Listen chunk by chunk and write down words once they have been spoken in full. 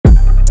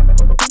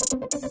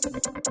Hey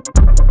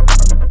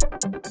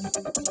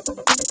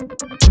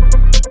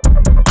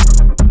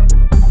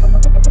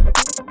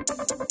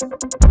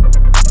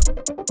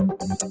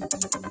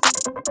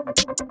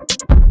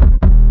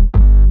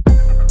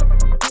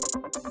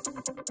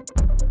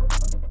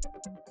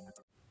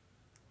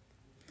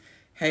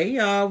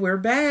y'all, we're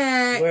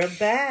back. We're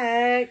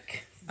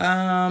back.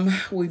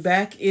 We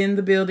back in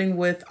the building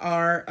with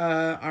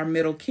our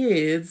middle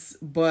kids,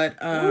 but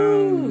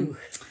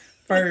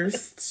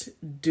first,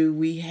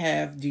 do you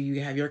have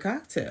your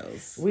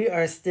cocktails? We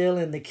are still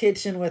in the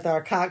kitchen with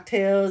our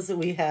cocktails.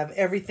 We have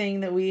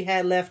everything that we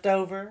had left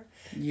over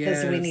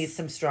because we need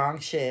some strong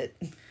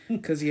shit.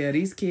 Because,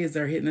 these kids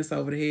are hitting us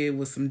over the head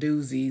with some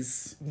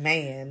doozies.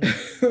 Man.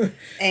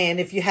 And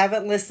if you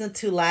haven't listened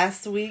to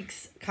last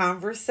week's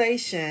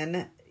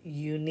conversation,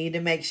 you need to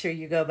make sure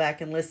you go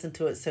back and listen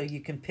to it so you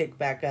can pick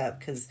back up,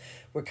 because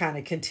we're kind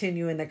of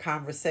continuing the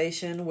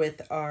conversation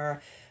with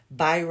our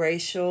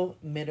biracial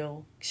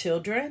middle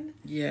children.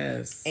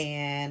 Yes.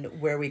 And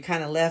where we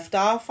kind of left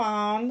off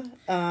on...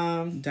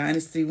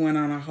 Dynasty went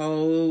on a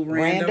whole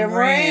random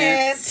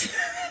rant.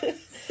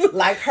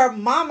 Like her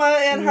mama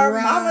and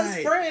her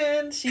mama's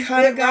friend. She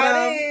kind of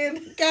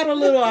got a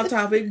little off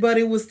topic, but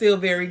it was still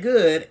very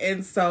good.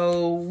 And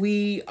so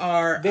we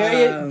are...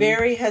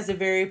 Very has a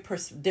very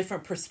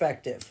different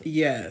perspective.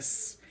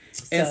 Yes.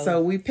 And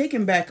so we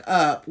picking back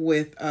up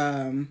with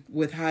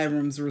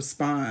Hiram's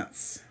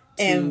response.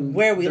 And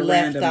where we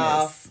left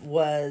off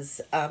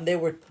was they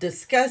were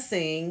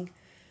discussing...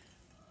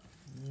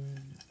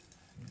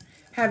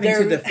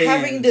 having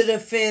to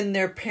defend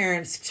their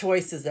parents'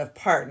 choices of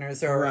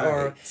partners,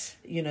 or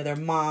their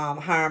mom,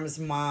 Harm's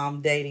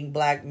mom dating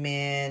black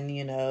men,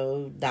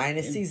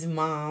 Dynasty's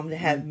mom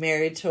had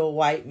married to a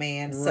white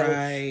man. So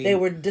they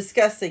were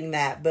discussing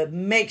that, but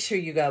make sure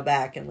you go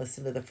back and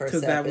listen to the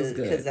first episode,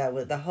 because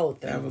the whole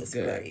thing was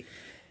great.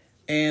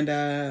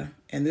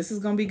 And this is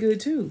going to be good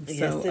too.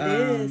 Yes, it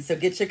is. So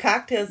get your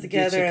cocktails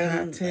together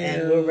and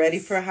we're ready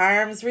for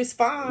Hiram's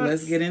response.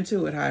 Let's get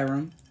into it,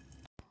 Hiram.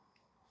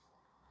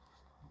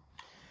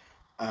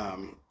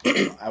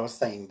 I was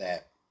saying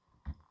that,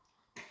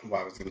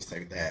 I was going to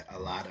say that a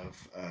lot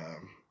of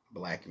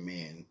black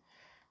men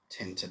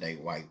tend to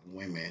date white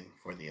women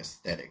for the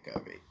aesthetic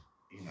of it.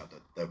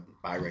 The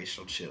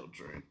biracial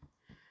children,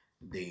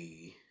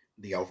 the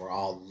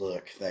overall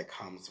look that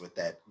comes with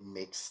that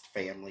mixed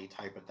family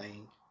type of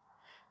thing.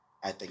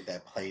 I think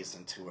that plays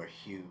into a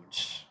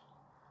huge,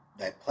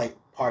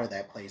 part of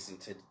that plays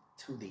into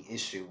the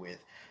issue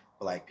with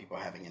black people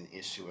having an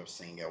issue of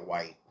seeing a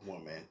white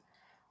woman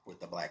with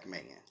the black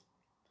man.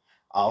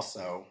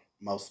 Also,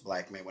 most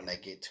black men, when they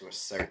get to a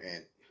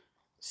certain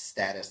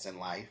status in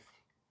life,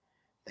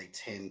 they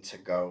tend to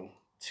go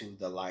to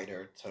the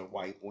lighter to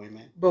white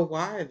women. But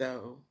why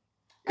though?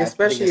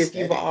 Especially if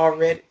you've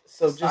already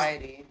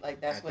society,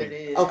 that's what it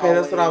is. Okay,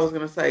 always. That's what I was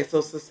gonna say.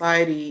 So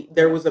society,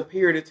 there was a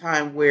period of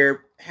time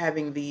where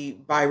having the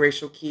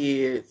biracial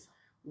kids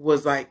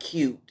was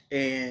cute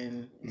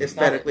and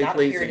aesthetically pleasing. Not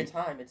a period of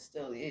time. It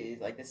still is.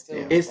 It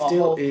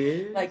still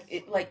is.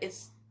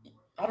 It's.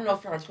 I don't know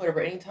if you're on Twitter,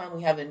 but anytime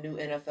we have a new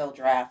NFL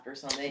draft or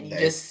something, you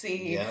just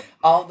see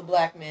all the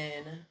black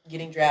men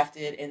getting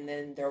drafted and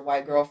then their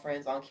white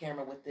girlfriends on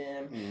camera with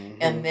them. Mm-hmm.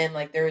 And then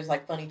there's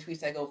funny tweets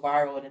that go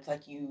viral, and it's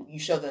you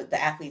show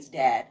the athlete's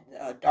dad,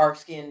 a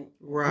dark-skinned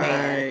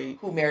man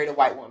who married a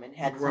white woman,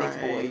 had his mixed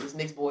boys. His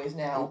mixed boy is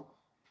now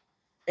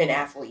an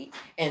athlete.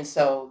 And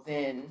so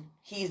then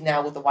he's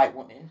now with a white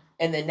woman.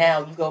 And then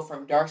now you go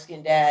from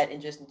dark-skinned dad,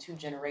 and just in 2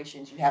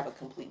 generations you have a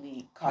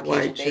completely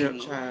Caucasian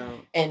baby.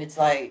 And it's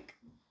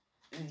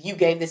you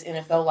gave this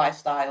NFL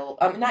lifestyle.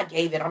 Not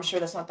gave it. I'm sure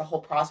that's not the whole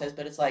process,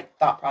 but it's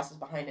thought process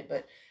behind it.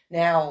 But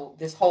now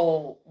this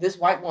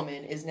white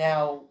woman is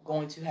now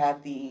going to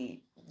have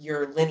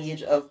your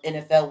lineage of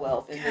NFL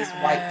wealth and this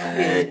white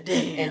kid.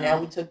 Damn. And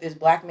now we took this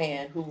black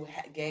man who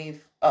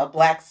gave a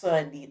black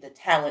son the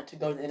talent to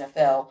go to the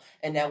NFL,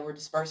 and now we're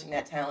dispersing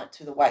that talent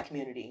to the white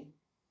community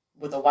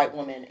with a white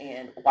woman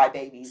and white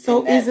babies.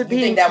 So is it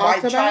being talked about? You think that white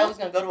about? child is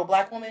going to go to a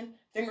black woman?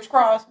 Fingers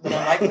crossed, but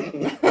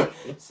unlikely.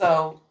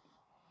 So...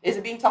 is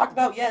it being talked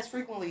about? Yes,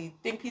 frequently.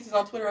 Think pieces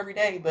on Twitter every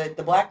day, but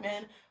the black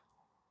men,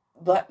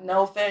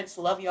 no offense,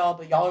 love y'all,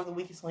 but y'all are the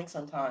weakest link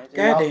sometimes.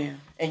 Goddamn.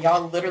 And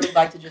y'all literally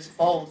like to just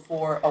fold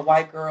for a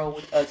white girl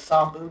with a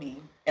soft booty.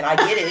 And I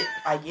get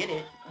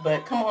it,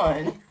 but come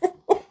on.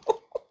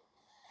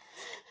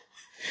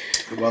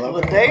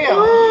 Well,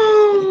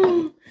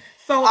 damn.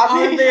 So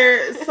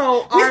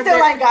we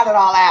still ain't got it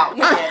all out.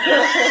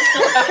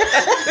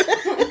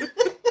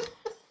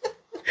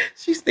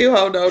 She still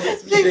hold on to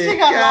some shit. She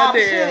got a lot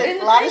of shit. And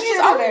the thing is,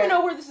 I don't even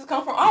know where this has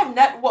come from. I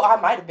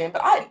might have been,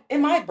 but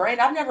in my brain,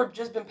 I've never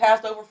just been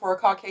passed over for a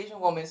Caucasian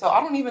woman. So I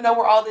don't even know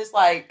where all this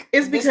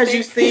It's because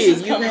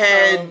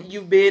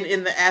you've been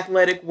in the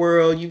athletic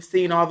world. You've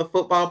seen all the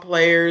football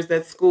players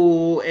at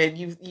school, and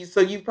you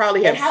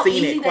probably have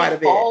seen it quite a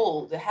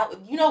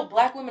bit.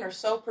 Black women are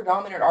so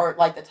predominant, are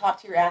the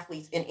top tier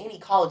athletes in any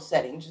college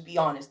setting. Just be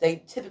honest,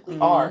 they typically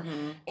are,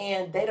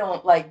 and they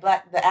don't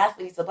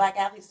the black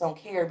athletes don't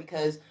care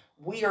because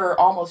we are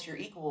almost your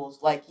equals.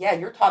 Like, yeah,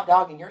 you're top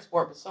dog in your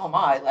sport, but so am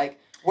I. Like,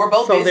 we're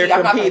both busy.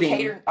 I'm not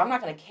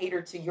going to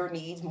cater to your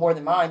needs more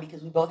than mine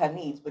because we both have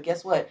needs. But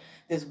guess what?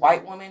 This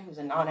white woman who's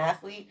a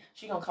non-athlete,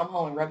 she gonna come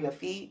home and rub your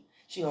feet.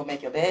 She gonna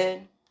make your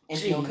bed, and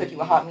she gonna cook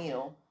you a hot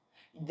meal.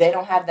 They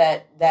don't have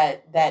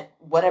that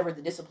whatever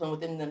the discipline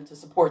within them to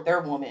support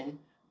their woman,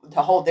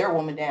 to hold their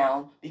woman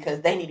down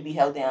because they need to be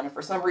held down. And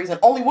for some reason,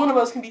 only one of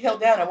us can be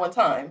held down at one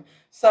time.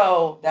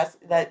 So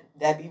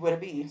that'd be what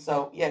it be.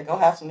 So yeah, go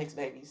have some mixed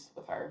babies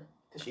with her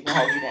because she can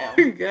hold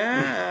you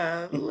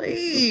down.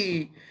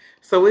 Golly.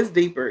 So it's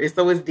deeper. It's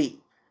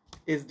deep.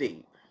 It's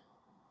deep.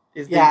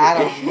 It's deep. I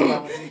don't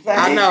know.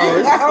 I know.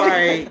 It's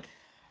like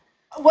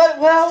what?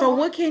 Well, so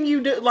what can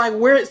you do? Like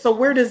where? So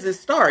where does it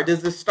start?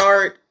 Does it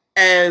start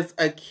as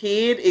a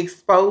kid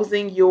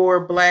exposing your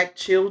black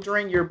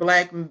children, your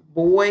black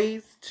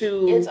boys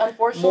to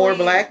more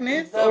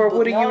blackness, or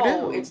what do you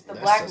do? It's the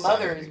black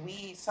mothers.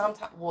 We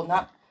sometimes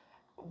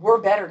we're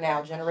better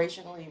now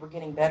generationally. We're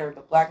getting better,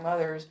 but black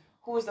mothers.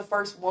 Who is the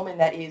first woman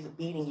that is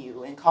beating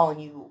you and calling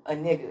you a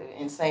nigga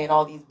and saying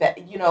all these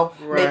making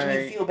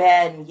you feel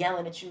bad and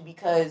yelling at you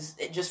because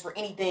just for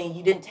anything,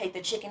 you didn't take the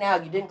chicken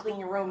out, you didn't clean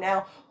your room.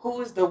 Now,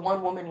 who is the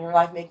one woman in your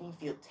life making you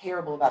feel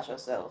terrible about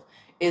yourself?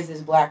 Is this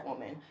black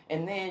woman.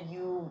 And then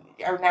you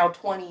are now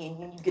 20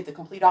 and you get the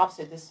complete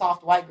opposite, this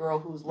soft white girl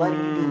who's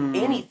letting you do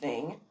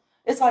anything.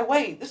 It's like,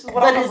 wait, this is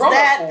what I'm grown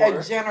up for. But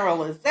is that a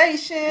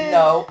generalization?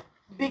 No.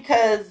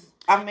 Because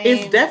I mean,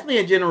 it's definitely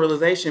a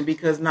generalization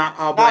because not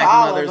all black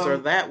mothers are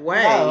that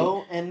way.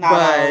 No, and not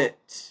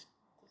but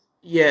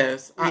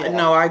yes, yeah.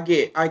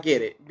 I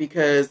get it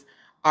because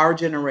our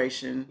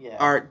generation,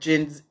 our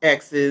Gen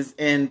X's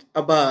and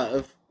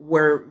above,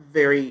 were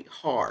very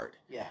hard.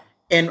 Yeah,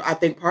 and I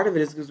think part of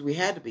it is because we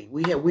had to be.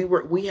 We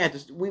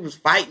was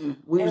fighting.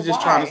 We was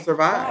just trying to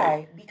survive.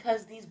 Why?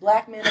 Because these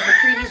black men of the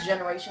previous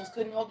generations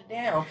couldn't hold it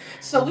down.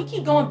 So we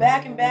keep going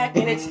back and back,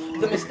 and it's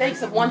the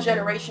mistakes of one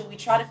generation we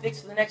try to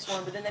fix for the next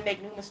one, but then they make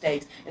new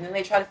mistakes, and then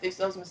they try to fix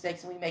those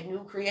mistakes, and we make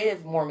new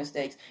creative more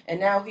mistakes, and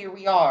now here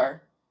we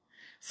are.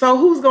 So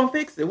who's going to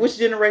fix it? Which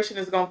generation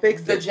is going to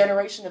fix it? The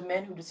generation of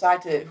men who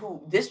decide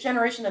this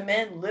generation of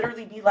men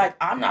literally be like,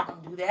 I'm not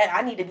going to do that.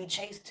 I need to be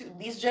chased too.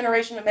 These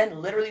generation of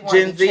men literally want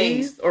to be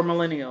chased. Gen Zs or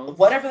millennials?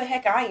 Whatever the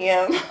heck I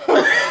am.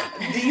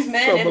 These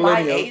men in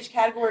my age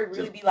category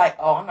really be like,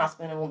 oh, I'm not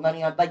spending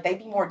money on, like they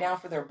be more down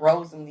for their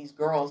bros than these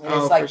girls. And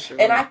it's like, for sure.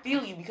 And I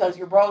feel you because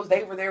your bros,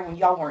 they were there when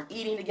y'all weren't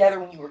eating together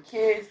when you were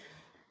kids.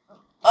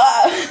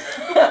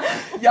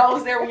 Y'all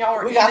was there when y'all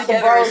were we got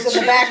some bros in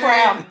the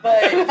background,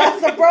 but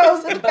got some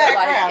bros in the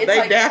background.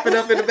 They dapping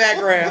up in the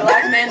background.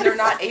 Black men, they're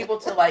not able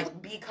to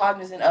like be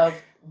cognizant of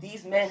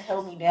these men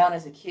held me down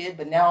as a kid,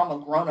 but now I'm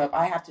a grown up.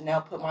 I have to now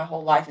put my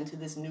whole life into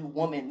this new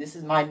woman. This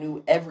is my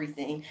new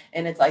everything,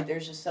 and it's like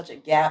there's just such a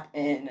gap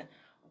in.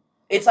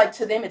 It's like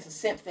to them, it's a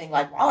simp thing.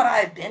 Like, why would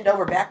I bend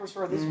over backwards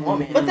for this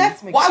woman? But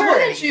that's maturity. Why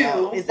wouldn't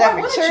you? Is that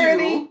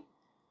maturity?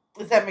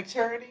 Is that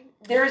maturity?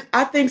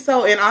 I think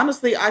so, and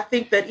honestly, I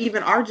think that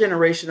even our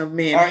generation of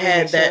men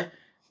had that.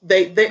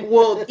 They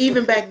well,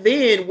 even back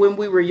then when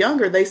we were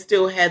younger, they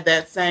still had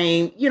that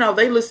same.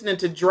 They listening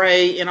to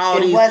Dre and all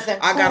these. I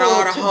got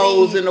all the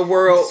hoes in the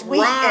world,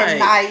 sweet and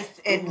nice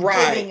and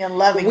giving and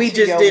loving. We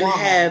just didn't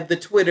have the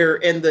Twitter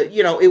and the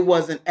it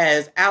wasn't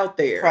as out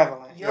there.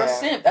 Prevalent. You're a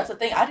simp. That's the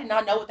thing. I did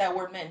not know what that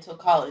word meant until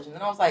college, and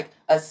then I was like,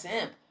 a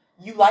simp.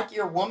 You like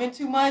your woman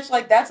too much?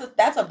 Like that's a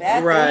bad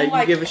thing.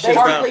 Like you give a shit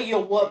about. You're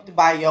whooped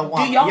by your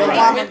woman. Your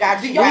woman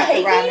got you wrapped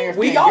around there.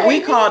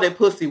 We called it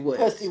pussy whip.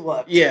 Pussy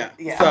whip. Yeah.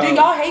 So, do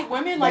y'all hate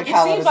women? Like it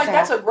seems like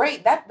that's a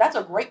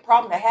great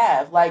problem to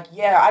have. Like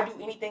I do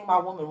anything my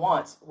woman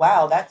wants.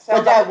 Wow, that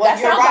sounds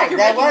like you're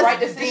making right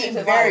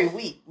decisions. Very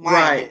weak.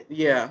 Right.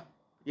 Yeah.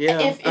 Yeah,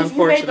 if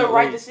you made the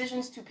right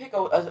decisions to pick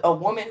a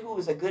woman who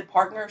is a good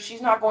partner,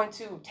 she's not going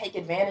to take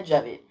advantage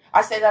of it.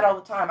 I say that all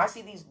the time. I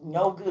see these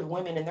no good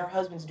women and their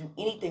husbands do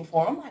anything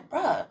for them. I'm like,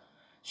 bruh,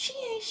 she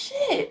ain't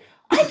shit.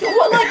 I do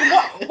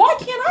why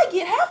can't I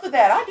get half of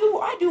that?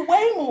 I do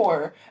way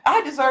more.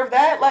 I deserve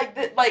that.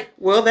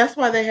 Well, that's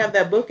why they have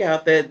that book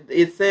out that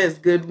it says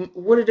good.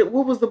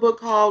 What was the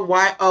book called?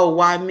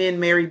 Why men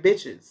marry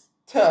bitches.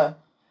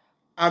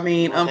 I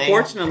mean,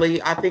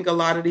 unfortunately, I think a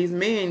lot of these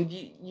men,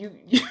 you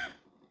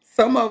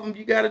some of them,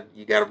 you gotta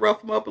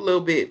rough them up a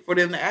little bit for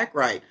them to act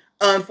right.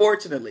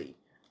 Unfortunately,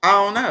 I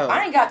don't know.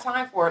 I ain't got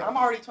time for it. I'm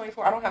already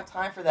 24. I don't have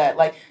time for that.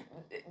 Like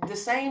the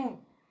same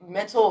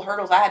mental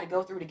hurdles I had to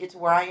go through to get to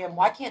where I am.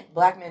 Why can't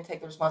black men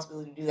take the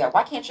responsibility to do that?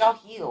 Why can't y'all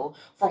heal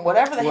from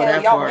whatever the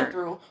hell y'all went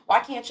through?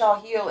 Why can't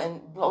y'all heal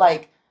in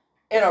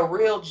a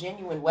real,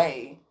 genuine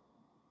way?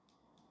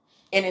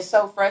 And it's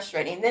so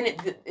frustrating. And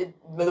then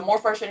the more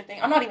frustrating thing,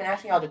 I'm not even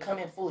asking y'all to come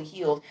in fully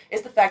healed.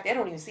 It's the fact they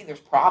don't even see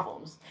there's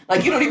problems.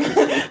 Like you don't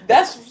even.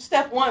 That's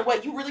step one.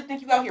 What, you really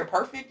think you out here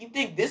perfect? You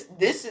think this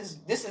is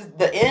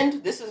the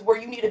end? This is where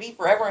you need to be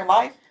forever in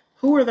life?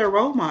 Who are their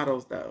role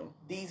models though?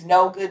 These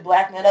no good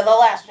black men of the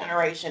last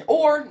generation,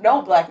 or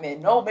no black men,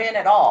 no man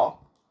at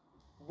all,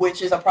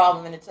 which is a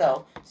problem in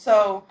itself.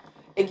 So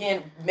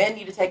again, men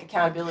need to take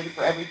accountability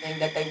for everything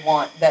that they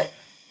want. That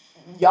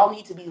y'all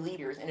need to be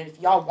leaders. And if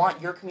y'all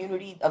want your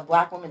community of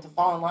black women to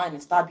fall in line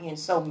and stop being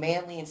so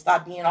manly and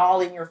stop being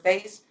all in your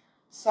face,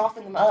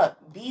 soften them up.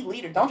 Be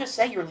leader. Don't just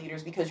say you're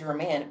leaders because you're a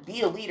man.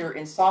 Be a leader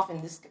and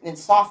soften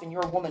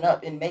your woman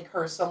up and make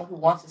her someone who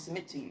wants to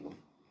submit to you.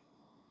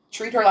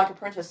 Treat her like a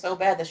princess so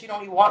bad that she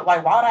don't even want,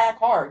 like, why would I act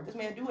hard? This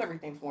man do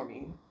everything for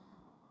me.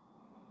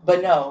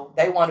 But no,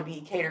 they want to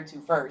be catered to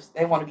first.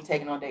 They want to be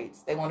taken on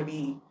dates. They want to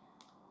be...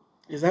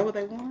 Is that what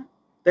they want?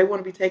 They want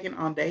to be taken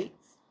on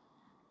dates?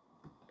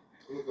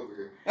 Look over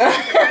here.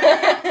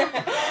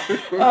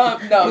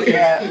 No,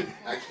 yeah.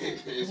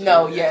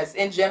 No, yes.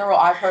 In general,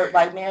 I've heard,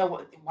 like, man,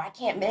 why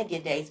can't men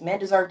get dates? Men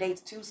deserve dates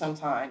too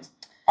sometimes.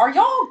 Are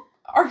y'all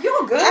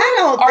good?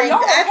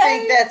 I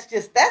think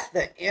that's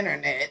the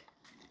internet.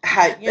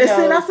 See,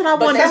 that's what I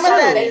want to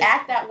say. They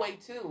act that way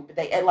too, but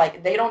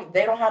they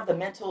don't have the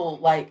mental,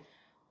 like,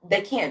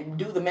 they can't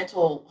do the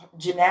mental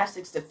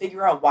gymnastics to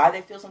figure out why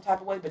they feel some type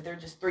of way, but they're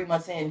just 3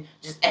 months in,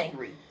 just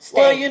angry.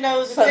 Well,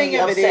 the thing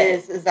of it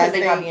is I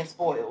think they're not being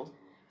spoiled.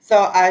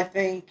 So I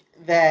think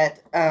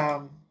that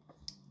a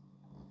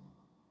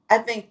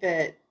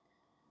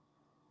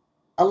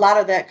lot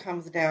of that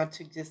comes down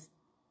to just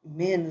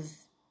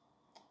men's.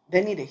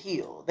 They need to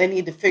heal. They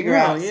need to figure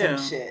out some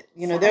shit.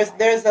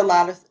 There's a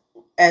lot of,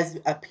 as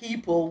a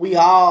people, we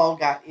all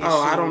got issues.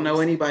 Oh, I don't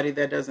know anybody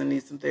that doesn't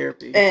need some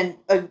therapy. And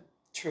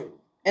true.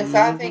 And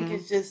so I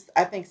think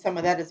I think some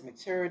of that is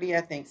maturity.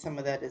 I think some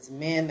of that is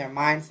men, their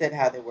mindset,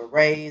 how they were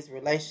raised,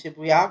 relationship.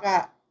 We all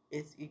got,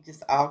 it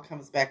just all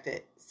comes back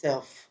to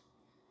self.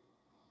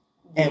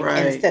 And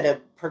instead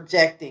of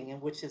projecting,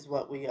 and which is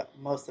what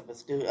most of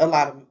us do. A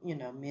lot of,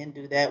 men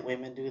do that,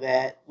 women do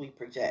that. We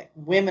project.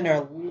 Women are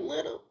a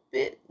little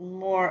bit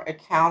more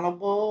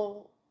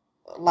accountable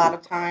a lot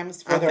of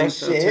times for their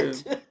shit.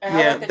 So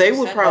yeah, they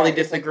would probably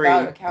disagree.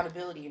 It's about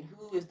accountability and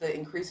who is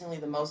increasingly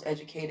the most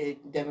educated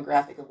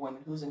demographic of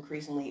women, who's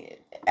increasingly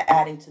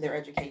adding to their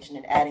education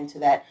and adding to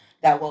that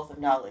wealth of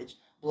knowledge.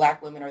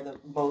 Black women are the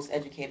most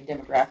educated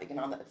demographic, and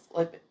on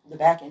the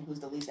back end, who's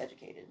the least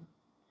educated?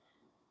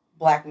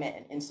 Black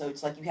men. And so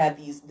it's like you have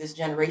this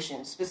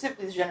generation,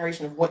 specifically this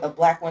generation of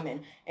black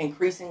women,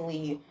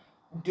 increasingly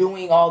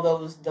doing all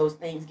those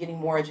things, getting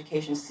more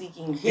education,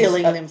 seeking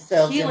healing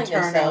themselves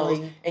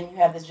internally, and you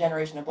have this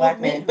generation of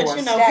black men who are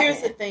stagnant.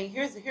 Here's the thing.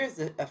 Here's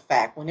a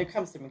fact. When it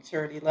comes to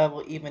maturity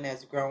level, even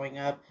as growing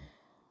up,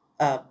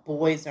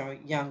 boys or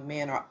young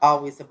men are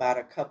always about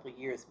a couple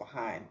years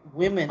behind.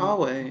 Women,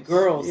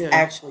 girls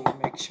actually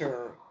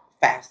mature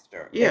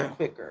faster and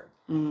quicker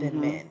than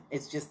men.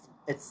 It's just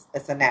it's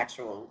a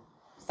natural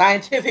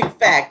scientific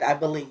fact, I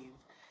believe.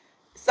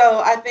 So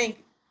I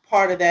think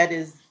part of that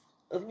is,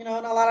 and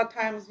a lot of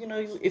times,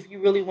 if you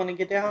really want to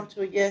get down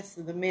to it, yes,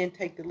 the men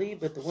take the lead,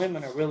 but the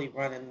women are really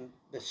running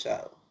the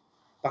show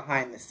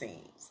behind the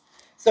scenes.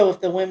 So if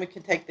the women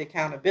can take the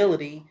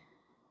accountability,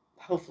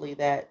 hopefully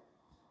that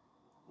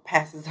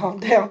passes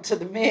on down to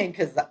the men,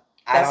 because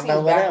I don't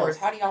know what else.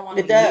 How do y'all want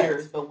to be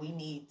leaders, but we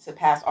need to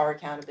pass our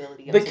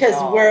accountability? Because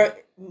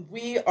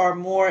we are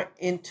more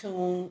in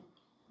tune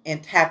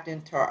and tapped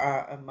into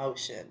our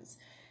emotions.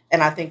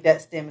 And I think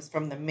that stems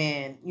from the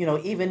men,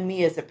 even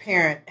me as a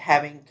parent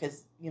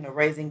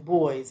raising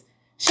boys.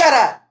 Shut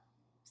up.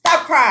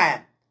 Stop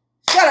crying.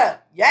 Shut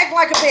up. You act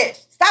like a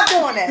bitch. Stop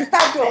doing that.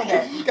 Stop doing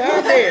that.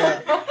 God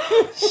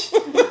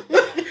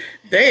damn.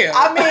 Damn.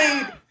 I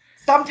mean,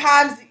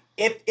 sometimes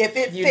if it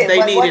fit.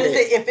 What is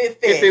it? If it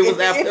fit. If it was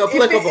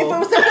applicable. If it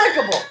was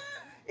applicable.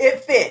 It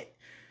fit.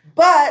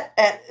 But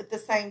at the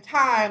same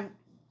time,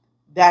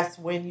 that's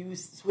when you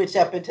switch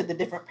up into the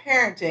different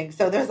parenting.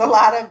 So there's a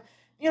lot of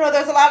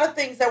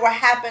things that will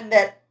happen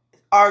that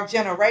our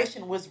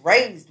generation was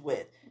raised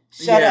with.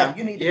 Shut up.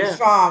 You need to be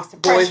strong.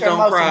 Suppress your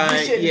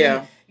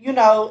emotions.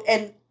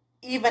 And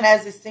even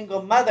as a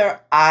single mother,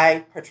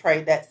 I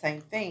portrayed that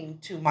same thing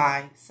to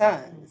my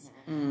sons.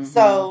 Mm-hmm.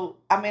 So,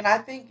 I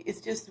think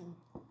it's just,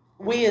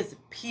 we as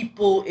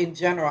people in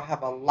general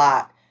have a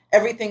lot.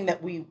 Everything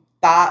that we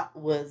thought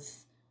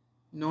was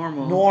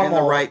normal and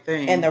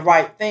the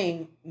right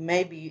thing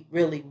maybe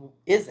really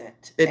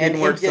isn't. It didn't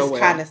work so well. It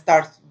just kind of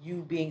starts you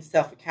being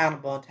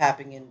self-accountable and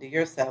tapping into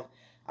yourself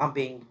on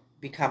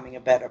becoming a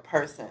better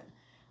person.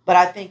 But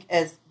I think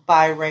as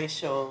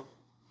biracial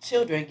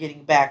children,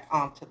 getting back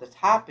onto the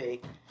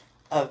topic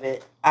of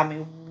it,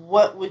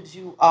 what would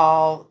you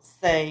all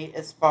say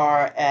as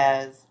far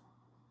as,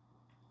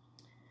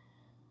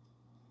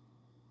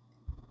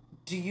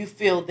 do you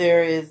feel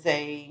there is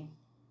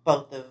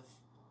both of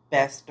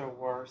best or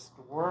worst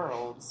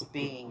worlds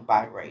being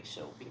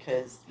biracial?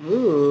 Because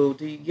do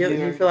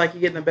you feel like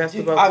you're getting the best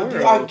of both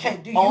worlds?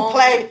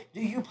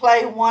 Do you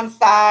play one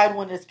side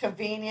when it's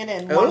convenient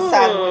and one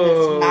side when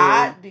it's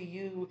not? Do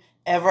you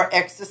ever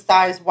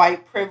exercise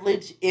white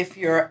privilege if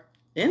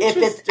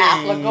it's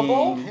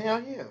applicable?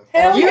 Hell yeah.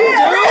 Hell you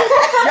yeah. do?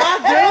 Y'all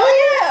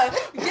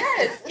do?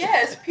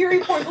 Yes.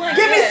 Period, point blank.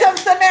 Give me some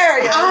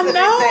scenarios. I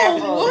know.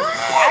 Examples.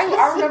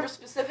 I remember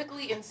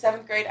specifically in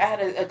 7th grade, I had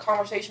a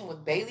conversation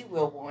with Bailey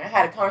Wilborn. I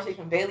had a conversation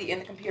with Bailey in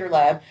the computer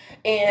lab,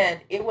 and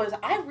it was,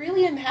 I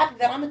really am happy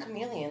that I'm a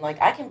chameleon.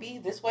 Like, I can be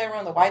this way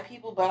around the white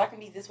people, but I can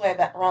be this way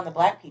around the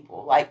black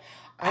people. Like,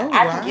 I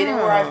can get in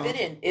where I fit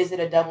in. Is it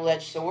a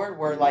double-edged sword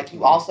where, like,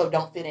 you also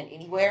don't fit in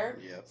anywhere?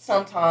 Yep.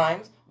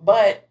 Sometimes.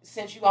 But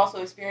since you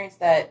also experienced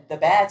the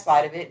bad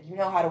side of it, you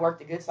know how to work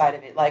the good side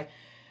of it. Like,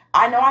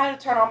 I know how to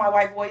turn on my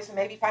white voice, and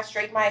maybe if I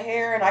straighten my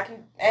hair, and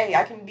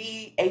I can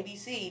be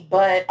ABC,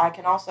 but I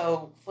can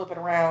also flip it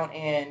around,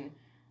 and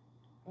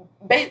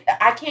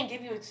I can't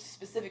give you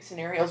specific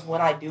scenarios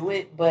when I do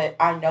it, but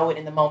I know it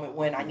in the moment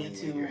when I need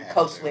to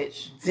code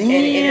switch.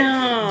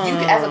 Damn.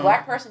 And as a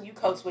black person, you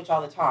code switch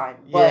all the time,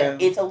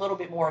 but it's a little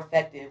bit more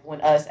effective when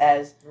us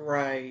as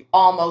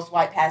almost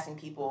white passing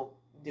people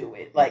do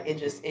it. Like, it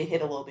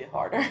hit a little bit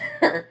harder.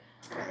 I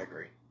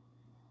agree.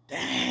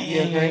 Dang.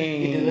 You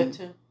agree? You do it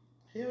too?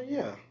 Hell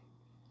yeah.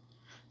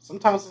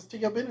 Sometimes it's to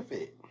your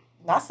benefit.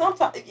 Not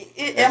sometimes.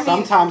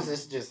 Sometimes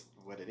it's just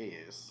what it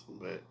is.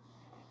 But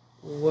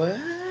what?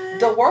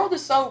 The world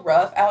is so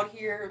rough out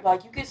here.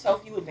 Like, you get so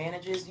few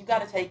advantages. You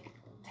got to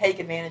take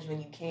advantage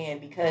when you can,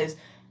 because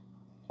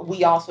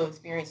we also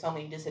experience so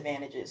many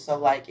disadvantages. So,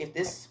 like, if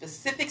this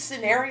specific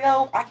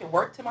scenario I can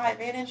work to my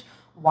advantage,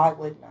 why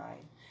wouldn't I?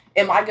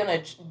 Am I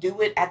going to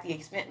do it at the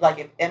expense,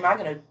 am I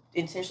going to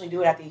intentionally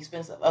do it at the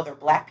expense of other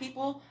black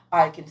people?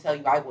 I can tell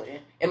you I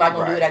wouldn't. Am I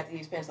going to do it at the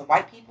expense of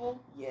white people?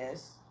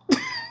 Yes.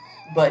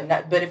 But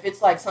if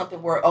it's like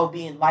something where,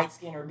 being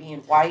light-skinned or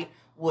being white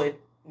would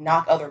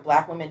knock other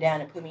black women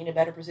down and put me in a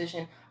better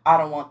position, I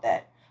don't want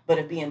that. But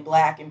if being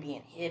black and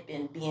being hip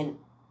and being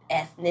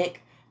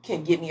ethnic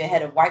can get me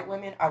ahead of white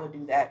women, I would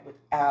do that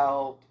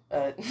without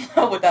a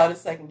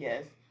second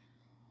guess.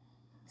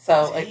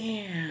 So,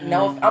 and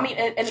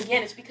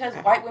again, it's because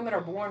white women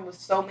are born with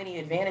so many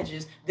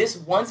advantages. This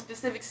one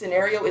specific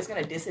scenario is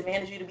going to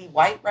disadvantage you to be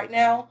white right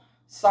now.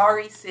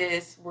 Sorry,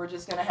 sis. We're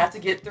just going to have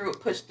to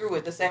push through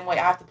it the same way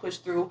I have to push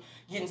through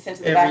getting sent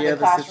to the back of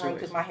the classroom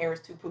because my hair is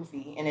too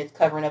poofy and it's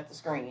covering up the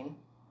screen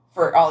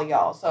for all of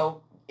y'all.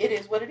 So, it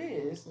is what it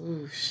is.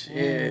 Oh,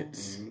 shit.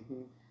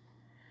 Mm-hmm.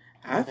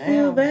 I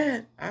feel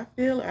that. I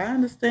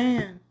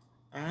understand.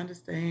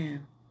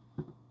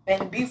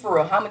 And be for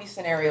real, how many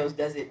scenarios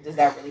does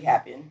that really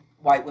happen?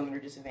 White women are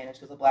disadvantaged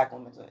because a black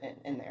woman's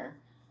in there.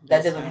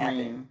 That doesn't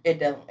happen. It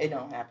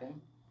don't happen.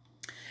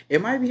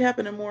 It might be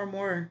happening more and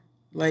more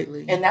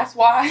lately. And that's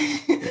why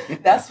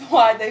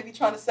they be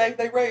trying to save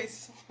their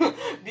race.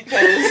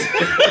 Because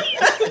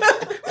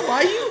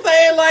why you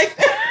say it like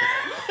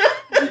that?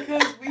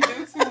 Because we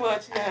do too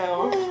much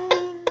now.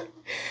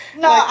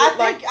 No,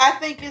 I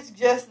think it's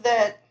just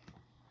that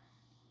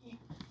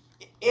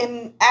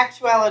in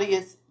actuality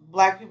it's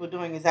black people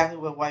doing exactly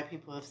what white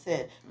people have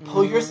said.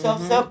 Pull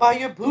yourselves up by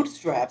your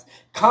bootstraps.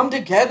 Come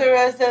together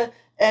as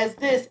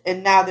this.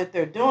 And now that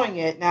they're doing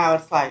it, now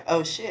it's like,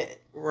 oh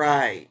shit.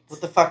 Right. What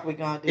the fuck are we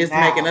going to do it's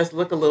now? It's making us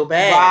look a little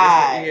bad.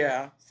 Right.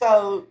 Yeah.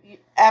 So,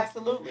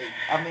 absolutely.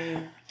 I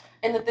mean.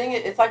 And the thing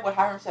is, it's like what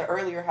Hiram said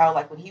earlier, how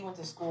like when he went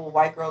to school,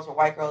 white girls were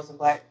white girls and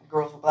black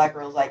girls were black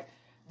girls. Like,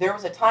 there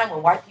was a time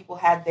when white people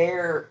had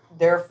their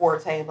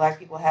forte and black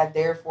people had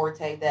their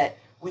forte that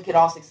we could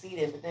all succeed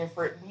in. But then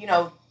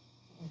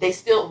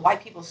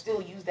white people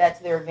still use that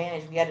to their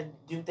advantage. We had to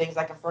do things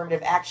like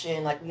affirmative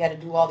action. Like, we had to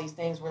do all these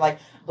things where, like,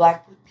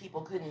 black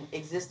people couldn't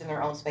exist in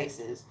their own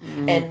spaces.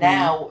 Mm-hmm. And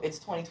now it's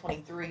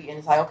 2023, and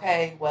it's like,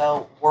 okay,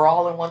 well, we're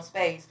all in one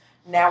space.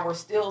 Now we're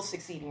still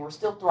succeeding. We're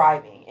still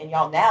thriving. And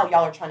y'all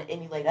are trying to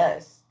emulate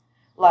us.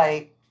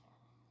 Like,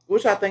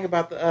 what y'all think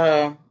about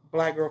the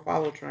Black Girl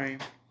Follow Train?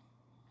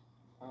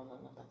 I don't know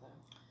about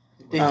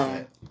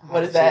that.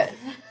 What is that?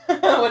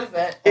 What is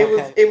that?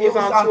 It was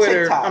on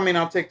Twitter. TikTok.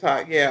 On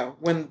TikTok. Yeah,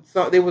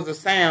 there was a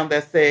sound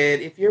that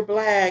said, "If you're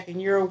black and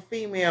you're a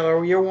female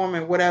or you're a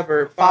woman,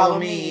 whatever, follow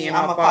me and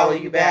I'll follow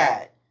you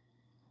back."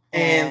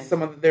 And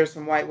there's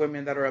some white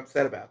women that are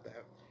upset about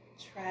that.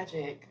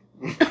 Tragic.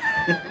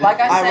 Like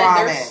I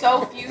said, there's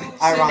so few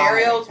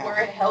scenarios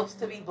where it helps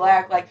to be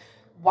black. Like,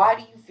 why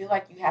do you feel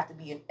like you have to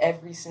be in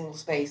every single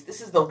space?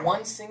 This is the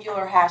one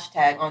singular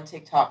hashtag on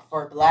TikTok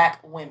for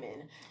black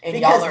women. And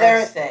because y'all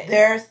are upset.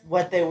 There's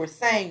what they were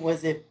saying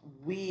was if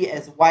we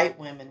as white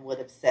women would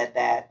have said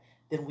that,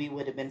 then we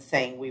would have been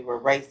saying we were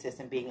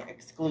racist and being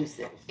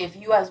exclusive. If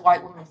you as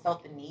white women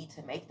felt the need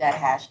to make that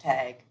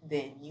hashtag,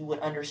 then you would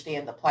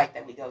understand the plight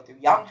that we go through.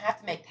 Y'all don't have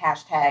to make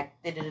hashtag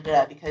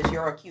because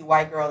you're a cute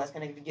white girl that's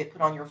going to get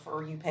put on your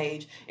For You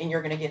page and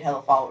you're going to get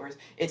hella followers.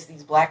 It's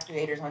these black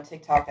creators on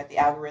TikTok that the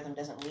algorithm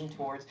doesn't lean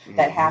towards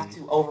that have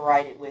to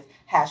override it with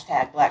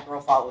hashtag Black Girl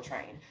Follow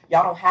Train.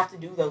 Y'all don't have to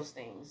do those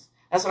things.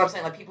 That's what I'm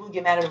saying. Like, people who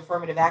get mad at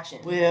affirmative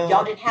action. Well,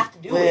 y'all didn't have to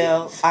do it.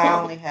 Well, I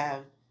only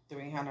have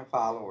 300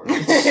 followers. And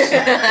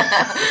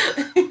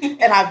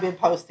I've been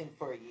posting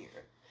for a year.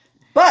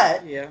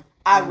 But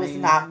I was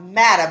not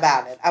mad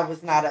about it. I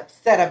was not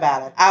upset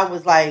about it. I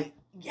was like,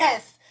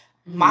 yes,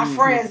 my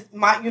friends,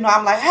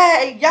 I'm like,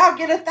 hey, y'all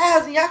get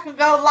 1,000. Y'all can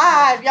go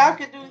live. Y'all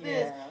can do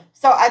this. Yeah.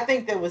 So I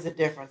think there was a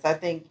difference. I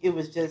think it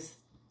was just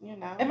you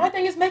know. And my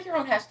thing is, make your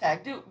own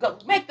hashtag.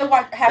 Make the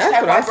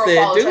hashtag white girl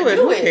follow. Do it.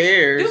 Who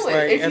cares? Do it.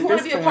 Like, if you want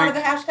to be a part of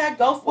the hashtag,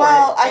 go for it.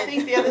 Well, I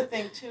think the other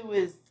thing too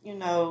is,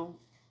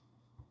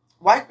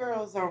 white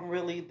girls are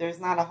really, there's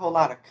not a whole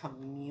lot of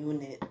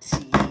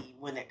community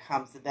when it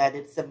comes to that.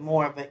 It's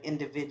more of an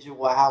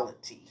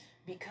individuality.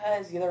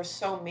 Because there's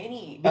so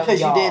many.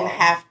 Because you didn't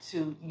have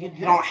to, you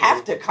don't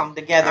have to come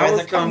together as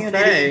a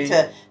community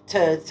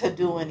to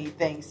do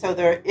anything. So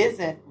there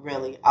isn't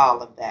really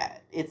all of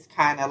that. It's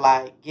kind of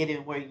like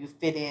getting where you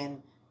fit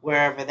in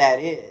wherever that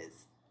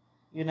is,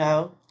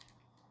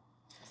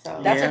 So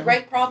that's a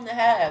great problem to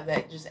have.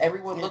 That just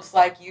everyone looks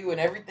like you, and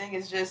everything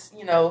is just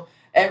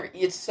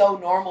it's so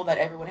normal that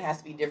everyone has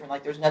to be different.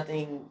 Like there's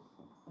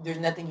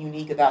nothing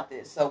unique about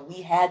this. So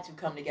we had to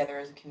come together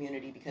as a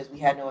community because we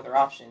had no other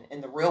option.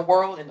 In the real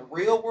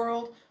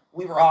world,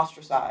 we were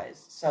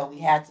ostracized. So we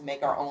had to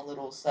make our own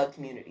little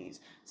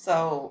sub-communities.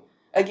 So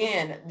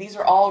again, these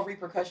are all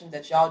repercussions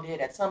that y'all did.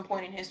 At some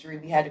point in history,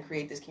 we had to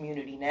create this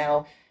community.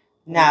 Now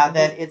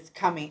that it's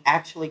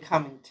actually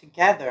coming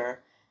together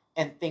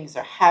and things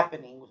are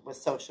happening with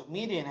social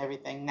media and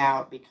everything,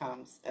 now it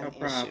becomes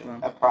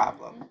a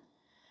problem.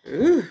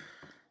 Ooh.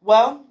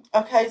 Well,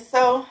 okay,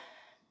 so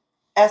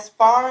as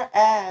far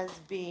as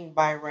being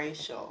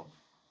biracial,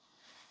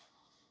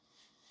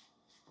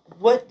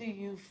 what do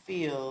you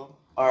feel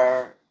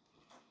are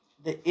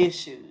the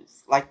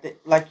issues,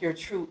 like your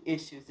true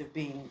issues of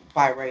being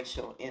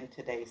biracial in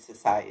today's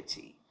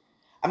society?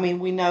 I mean,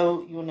 we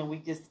know, we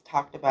just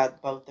talked about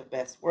both the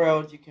best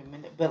worlds,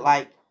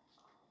 but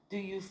do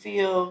you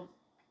feel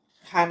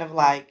kind of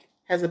like...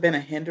 Has it been a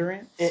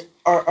hindrance?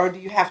 Or do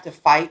you have to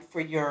fight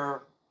for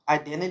your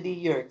identity,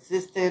 your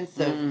existence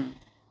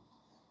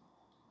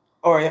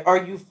or are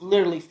you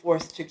literally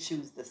forced to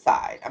choose the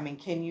side? I mean,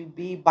 can you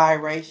be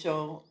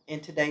biracial in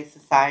today's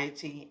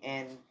society?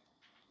 And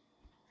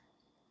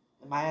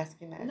am I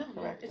asking that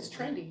correctly? It's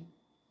trendy.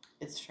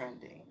 It's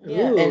trendy.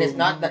 Yeah, Ooh. And it's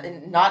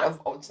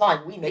it's not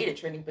like we made it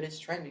trendy, but it's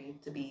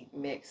trendy to be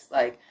mixed,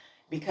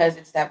 because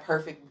it's that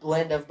perfect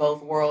blend of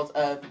both worlds.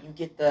 Of you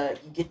get the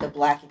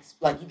black,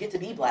 you get to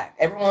be black.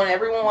 Everyone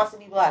wants to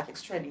be black.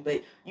 It's trendy,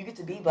 but you get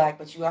to be black,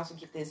 but you also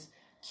get this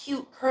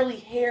cute curly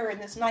hair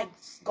and this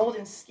nice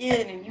golden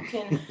skin, and you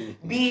can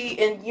be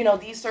in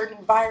these certain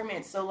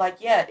environments. So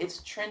it's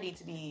trendy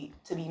to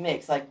be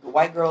mixed. Like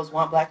white girls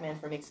want black men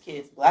for mixed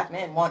kids, black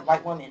men want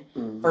white women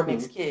for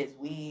mixed kids.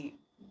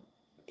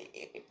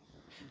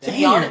 To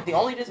be honest, the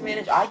only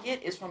disadvantage I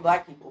get is from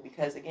black people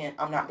because again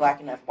I'm not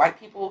black enough. White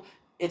people,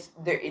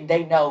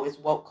 they know it's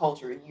woke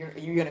culture.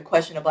 You're gonna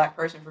question a black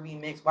person for being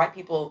mixed. White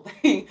people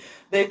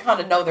they kind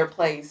of know their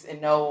place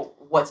and know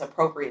what's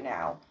appropriate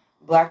now.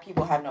 Black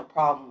people have no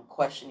problem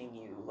questioning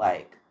you,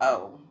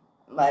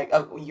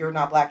 you're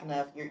not black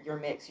enough. You're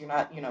mixed. You're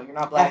not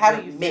black. How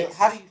do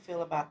you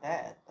feel about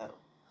that though?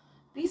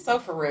 Be so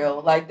for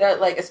real,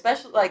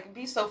 especially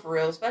be so for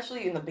real,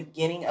 especially in the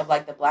beginning of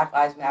the Black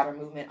Lives Matter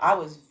movement. I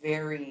was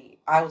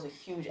a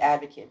huge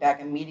advocate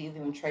back immediately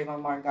when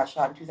Trayvon Martin got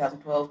shot in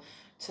 2012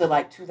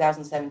 to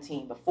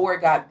 2017, before it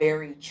got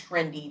very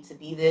trendy to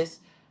be this.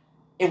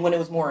 And when it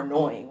was more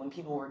annoying, when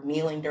people were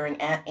kneeling during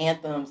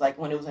anthems,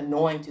 when it was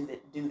annoying to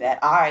do that,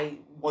 I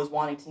was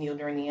wanting to kneel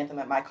during the anthem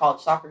at my college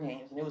soccer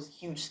games, and it was a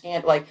huge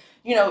scandal.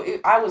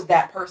 I was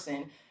that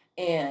person.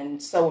 And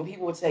so when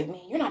people would say,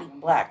 "Man, you're not even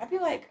black," I'd be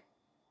like,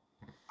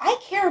 I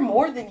care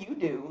more than you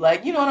do.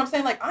 You know what I'm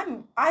saying?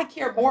 I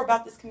care more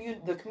about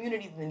the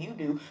community than you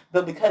do.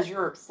 But because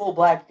you're full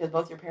black, because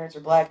both your parents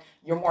are black,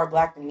 you're more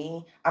black than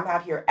me. I'm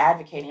out here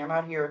advocating. I'm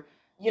out here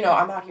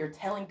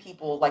telling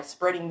people,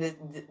 spreading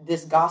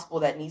this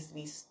gospel that needs to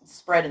be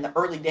spread in the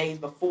early days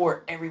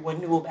before everyone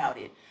knew about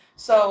it.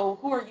 So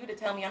who are you to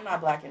tell me I'm not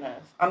black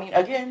enough? I mean,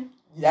 again,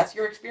 that's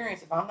your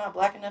experience. If I'm not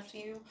black enough to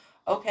you,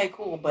 okay,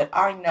 cool. But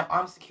I know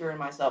I'm secure in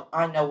myself.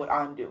 I know what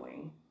I'm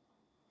doing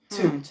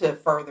to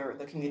further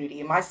the community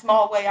in my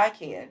small way I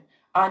can.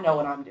 I know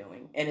what I'm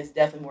doing, and it's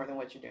definitely more than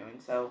what you're doing.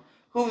 So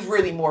who's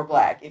really more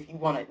black? If you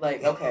want it,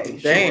 okay,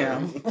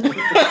 damn, sure.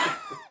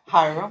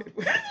 Hiram.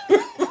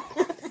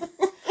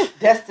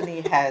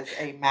 Destiny has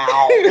a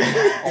mouth,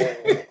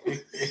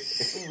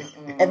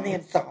 and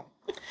then some.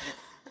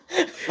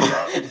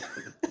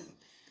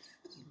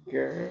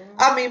 Girl.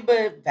 I mean,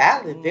 but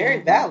valid, very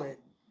valid.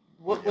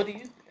 What do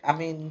you? I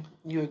mean,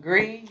 you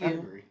agree? I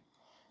agree.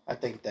 I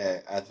think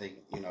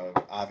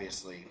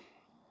obviously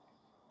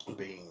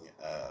being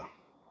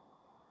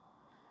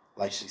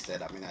like she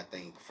said. I mean, I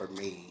think for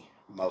me,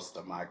 most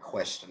of my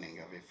questioning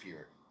of if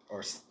you're,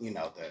 or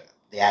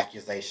the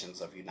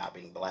accusations of you not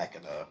being black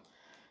enough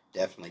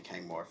definitely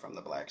came more from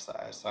the black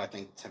side. So I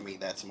think to me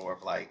that's more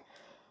of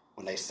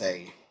when they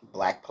say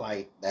black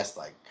plight, that's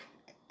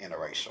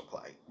interracial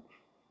plight.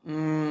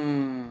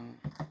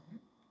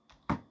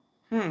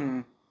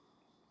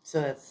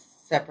 So it's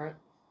separate.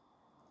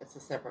 It's a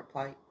separate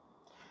plight.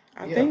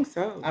 I think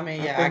so. I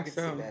mean, I can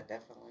see that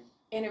definitely.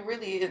 And it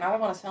really is. And I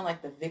don't want to sound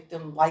like the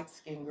victim light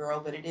skinned girl,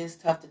 but it is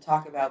tough to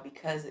talk about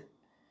because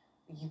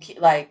you can't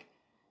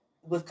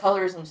with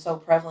colorism so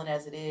prevalent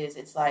as it is,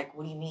 it's like,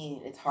 what do you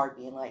mean it's hard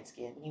being light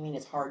skinned? What do you mean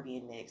it's hard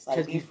being mixed?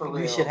 Like, be for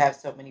real. You should have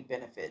so many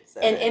benefits.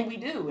 And we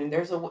do. And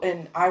there is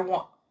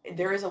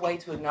a way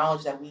to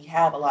acknowledge that we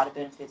have a lot of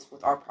benefits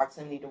with our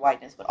proximity to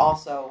whiteness, but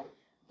also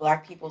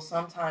Black people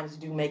sometimes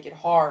do make it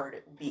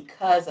hard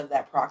because of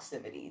that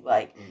proximity.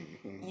 Like,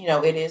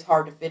 it is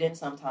hard to fit in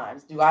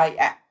sometimes. Do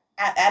I,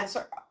 at a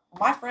certain,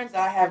 my friends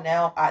that I have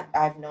now,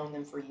 I've known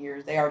them for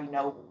years. They already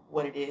know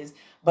what it is.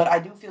 But I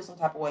do feel some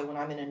type of way when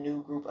I'm in a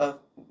new group of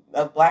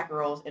Black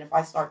girls, and if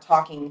I start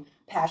talking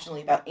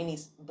passionately about any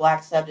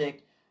Black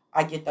subject,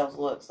 I get those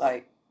looks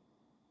like,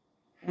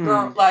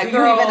 girl, like,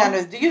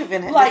 do you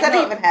even like, does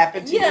that even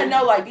happen to you? Yeah,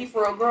 no, like, be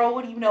for real, girl,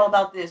 what do you know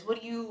about this?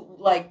 What do you,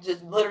 like,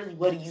 just literally,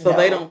 what do you know? So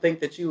they don't think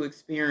that you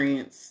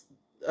experience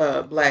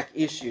Black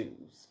issues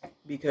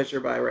because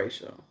you're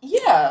biracial.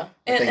 Yeah.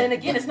 And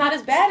again, it's not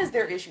as bad as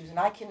their issues, and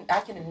I can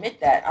admit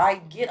that. I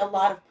get a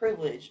lot of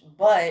privilege,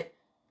 but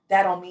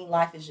that don't mean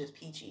life is just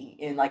peachy,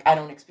 and, like, I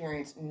don't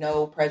experience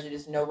no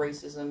prejudice, no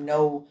racism,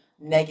 no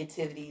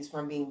negativities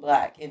from being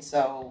Black. And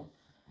so,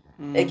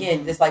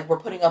 again, it's like we're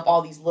putting up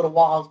all these little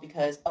walls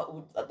because,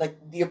 like,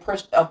 the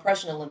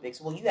oppression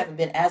Olympics. Well, you haven't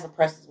been as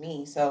oppressed as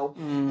me, so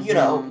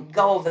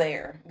go over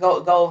there.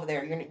 Go over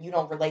there. You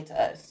don't relate to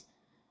us.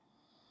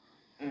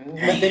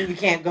 But then you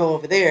can't go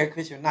over there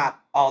because you're not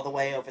all the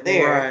way over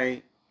there.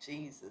 Right.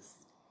 Jesus.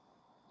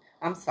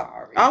 I'm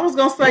sorry. I was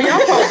gonna say, y'all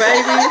poor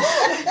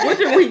babies. What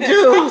did we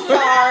do? I'm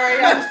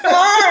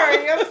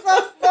sorry. I'm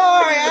so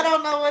sorry. I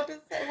don't know what to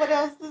say. What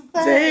else to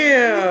say?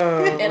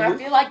 Damn. And I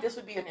feel like this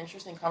would be an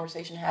interesting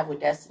conversation to have with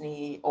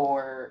Destiny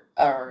or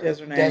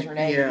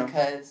Desiree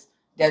because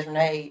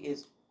Desiree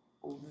is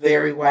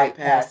very white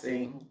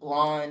passing,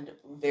 blonde,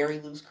 very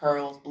loose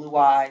curls, blue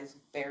eyes,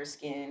 fair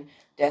skin.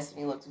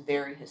 Destiny looks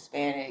very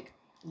Hispanic.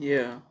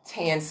 Yeah.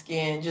 Tan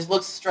skin, just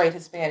looks straight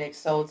Hispanic.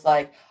 So it's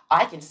like,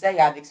 I can say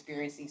I've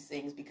experienced these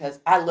things because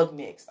I look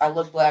mixed. I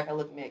look Black, I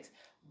look mixed.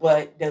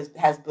 But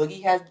has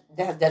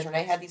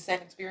Desiree had these same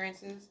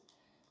experiences?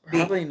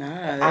 Probably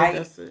not.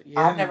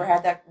 I've never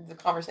had the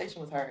conversation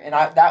with her. And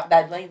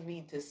that leads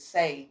me to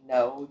say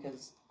no,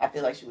 because I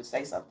feel like she would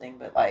say something,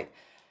 but like.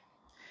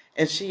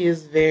 And she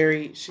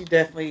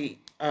definitely,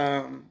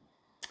 I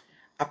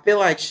feel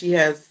like she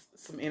has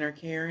some inner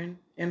Karen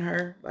in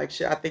her. Like,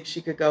 I think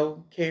she could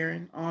go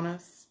Karen on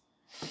us.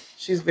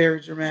 She's very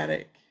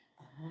dramatic.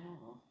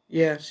 Oh.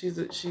 Yeah, she's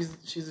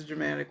a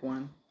dramatic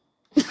one.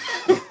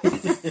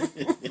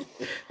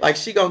 Like,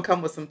 she gonna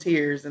come with some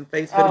tears and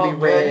face gonna be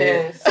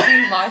red.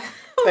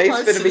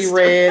 Face gonna be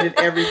red and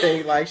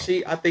everything. Like,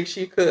 I think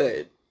she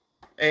could.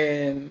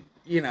 And,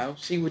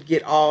 she would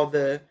get all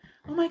the,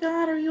 oh my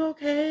God, are you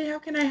okay? How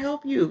can I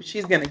help you?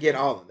 She's gonna get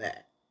all of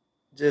that.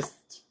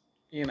 Just,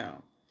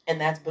 And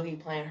that's Boogie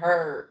playing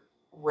her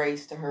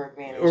race to her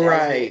advantage,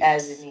 right?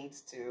 As it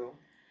needs to.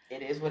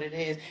 It is what it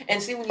is.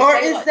 And see, when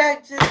you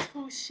that just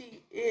who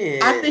she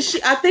is?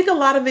 I think a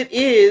lot of it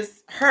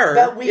is her.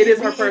 But it is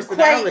her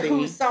personality.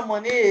 Who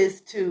someone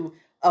is to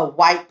a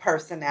white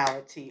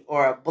personality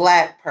or a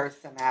Black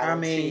personality. I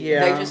mean,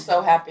 yeah. They just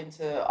so happen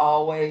to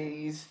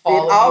always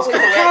fall in the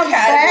correct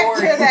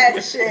categories. Back to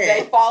that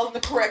shit. They fall in the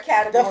correct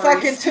categories. The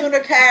fucking tuna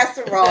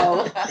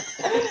casserole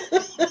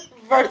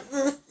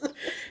versus.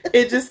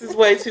 It just is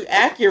way too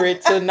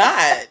accurate to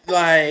not,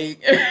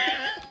 like.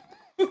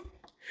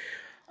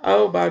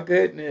 Oh my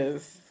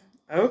goodness.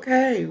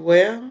 Okay,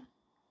 well,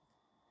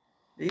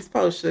 these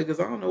post sugars,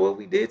 I don't know what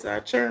we did to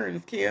our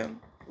churns, Kim.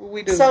 What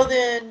we do? So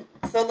then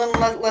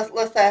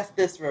let's ask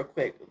this real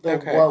quick.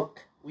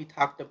 Woke. We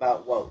talked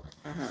about woke.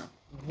 Uh-huh.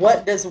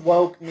 What does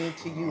woke mean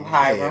to you,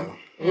 Hiram?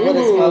 What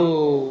is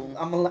woke?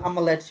 I'm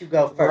gonna let you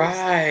go first.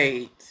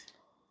 Right.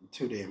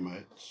 Too damn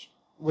much.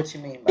 What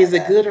you mean by Is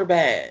it good or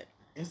bad?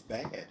 It's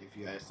bad if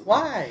you ask me.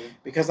 Why?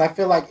 Because I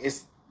feel like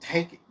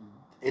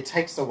it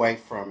takes away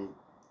from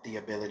the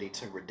ability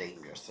to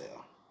redeem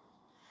yourself.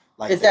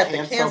 Like, is that the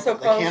cancel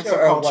culture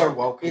or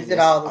woke? Is it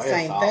all the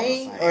same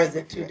thing, or is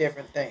it two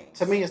different things?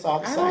 To me, it's all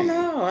the same. I don't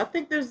know. I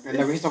think there's. And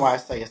the reason why I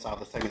say it's all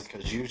the same is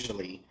because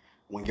usually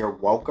when you're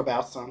woke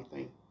about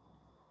something,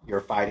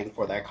 you're fighting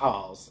for that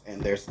cause,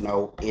 and there's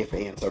no if,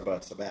 ands, or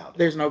buts about it.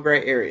 There's no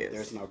gray areas.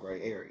 There's no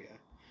gray area.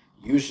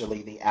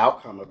 Usually, the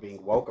outcome of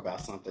being woke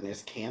about something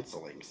is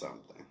canceling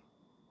something.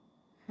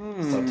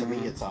 So to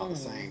me, it's all the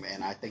same,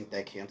 and I think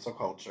that cancel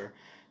culture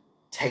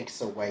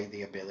takes away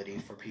the ability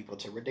for people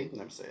to redeem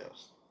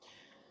themselves.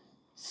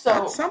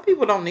 So some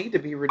people don't need to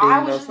be redeemed.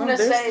 I was just going to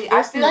say,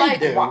 I feel like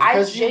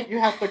because you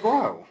have to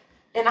grow.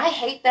 And I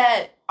hate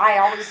that I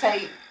always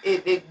say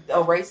it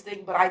a race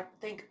thing, but I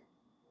think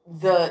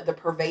the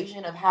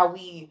pervasion of how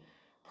we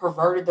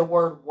perverted the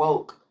word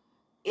woke,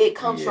 it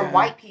comes from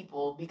white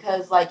people,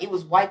 because like it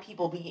was white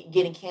people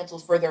getting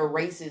canceled for their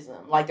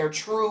racism, like their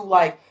true,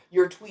 like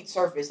your tweet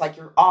surface, like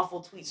your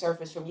awful tweet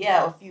surface from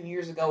a few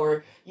years ago,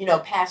 or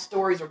past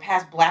stories or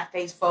past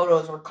blackface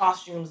photos or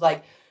costumes.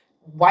 Like,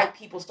 white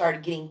people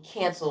started getting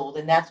canceled,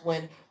 and that's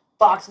when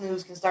Fox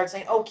News can start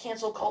saying, oh,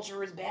 cancel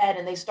culture is bad,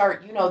 and they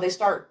start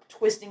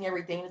twisting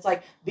everything. And it's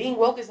like, being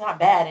woke is not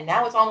bad, and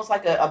now it's almost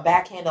like a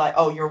backhand, like,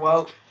 oh, you're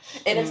woke.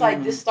 And it's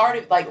like, this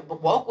started, like,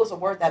 woke was a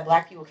word that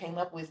black people came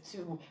up with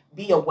to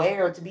be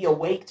aware, to be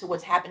awake to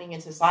what's happening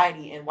in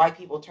society, and white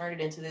people turned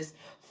it into this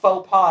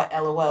faux pas,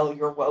 LOL,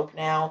 you're woke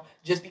now,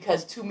 just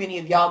because too many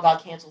of y'all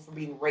got canceled for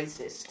being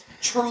racist.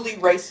 Truly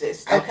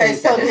racist. Okay,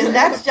 so then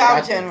that's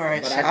y'all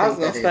generation. I was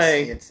going to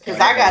say, because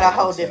I got a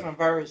whole different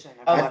version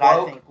of what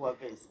I think woke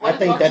is. I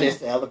think that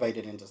it's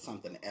elevated into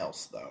something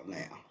else, though,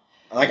 now.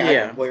 Like,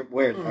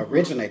 where it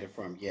originated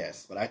from,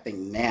 yes, but I think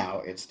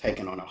now it's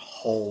taken on a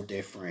whole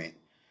different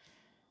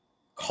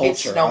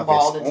culture of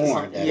its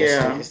own.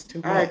 It's too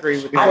much. I agree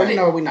with that. Before you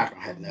know, we're not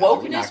going to have nothing.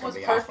 Wokeness was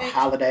perfect.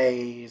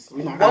 Holidays.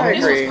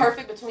 Wokeness was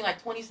perfect between like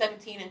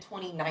 2017 and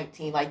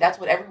 2019. Like, that's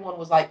what everyone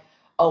was like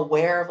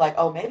aware of. Like,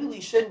 oh, maybe we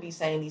shouldn't be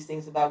saying these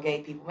things about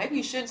gay people. Maybe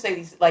you shouldn't say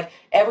these. Like,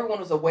 everyone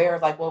was aware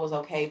of like what was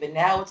okay. But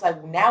now it's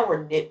like, now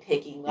we're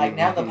nitpicking. Like,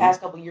 now the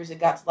past couple of years it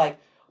got to like,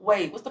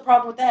 wait, what's the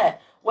problem with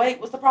that? Wait,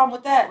 what's the problem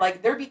with that?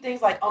 Like, there'd be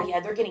things like, oh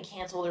yeah, they're getting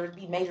canceled. There'd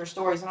be major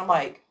stories, and I'm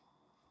like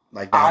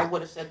I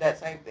would have said that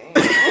same thing.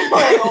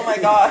 Like, oh my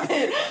god,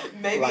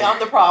 maybe I'm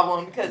the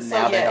problem because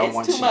now they don't it's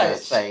want too you much. To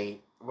say,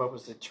 what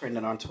was it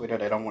trending on Twitter?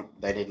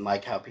 They didn't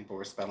like how people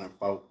were spelling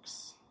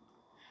folks.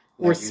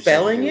 We're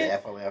spelling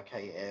it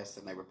FOLKS,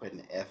 and they were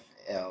putting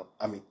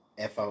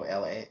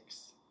FOLX.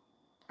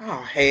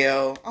 Oh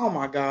hell! Oh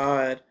my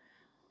god!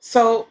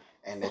 So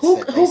and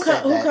who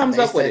comes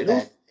up with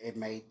it? It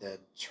made the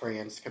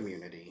trans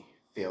community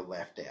feel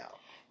left out.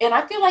 And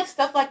I feel like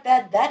stuff like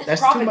that is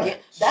propaganda.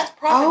 That's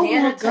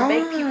propaganda to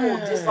make people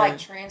dislike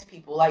trans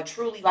people. Like,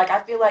 truly, like, I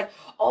feel like,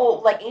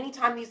 like,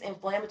 anytime these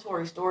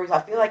inflammatory stories,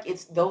 I feel like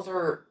those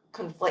are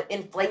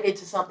inflated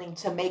to something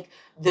to make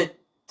to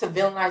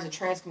villainize the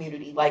trans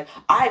community. Like,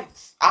 I've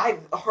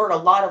heard a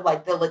lot of,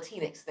 like, the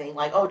Latinx thing.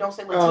 Like, oh, don't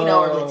say Latino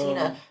or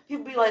Latina.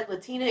 People be like,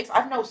 Latinx.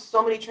 I've known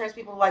so many trans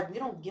people, like,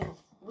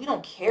 we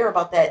don't care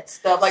about that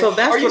stuff. Like, so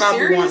that's are you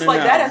serious?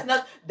 Like, that has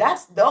not.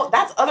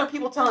 That's other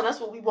people telling us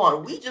what we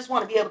want. We just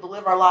want to be able to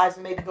live our lives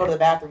and maybe go to the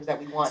bathrooms that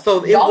we want.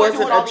 So it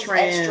wasn't a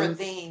trans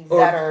things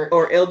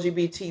or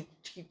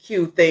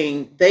LGBTQ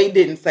thing. They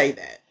didn't say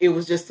that. It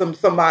was just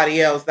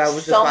somebody else that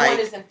was just someone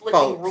is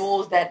inflicting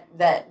rules that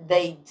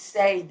they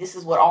say this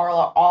is what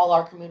all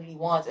our community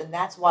wants, and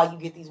that's why you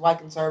get these white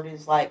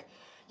conservatives like,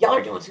 y'all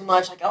are doing too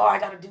much. Like, oh, I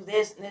got to do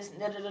this and this,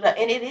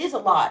 and it is a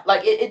lot.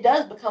 Like, it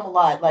does become a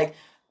lot. Like,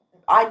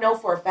 I know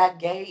for a fact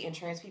gay and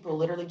trans people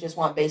literally just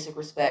want basic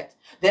respect.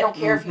 They don't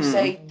care if you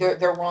say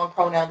their wrong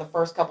pronoun the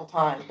first couple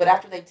times. But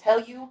after they tell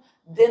you,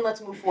 then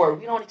let's move forward.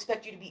 We don't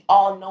expect you to be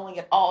all knowing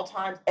at all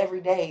times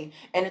every day.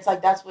 And it's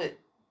like that's what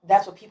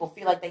people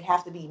feel like they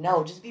have to be.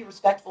 No, just be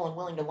respectful and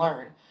willing to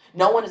learn.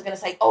 No one is going to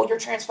say, oh, you're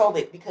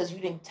transphobic because you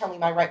didn't tell me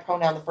my right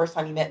pronoun the first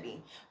time you met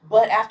me.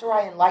 But after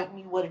I enlighten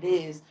you what it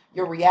is,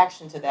 your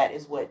reaction to that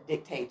is what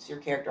dictates your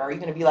character. Are you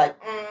going to be like,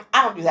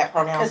 I don't do that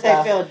pronoun because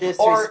they feel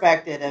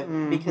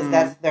disrespected because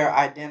that's their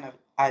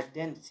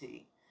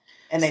identity,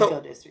 and they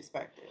feel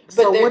disrespected. But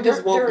so what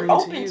does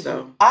woke mean to you,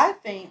 though? I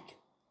think,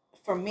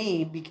 for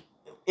me,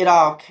 it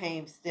all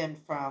stemmed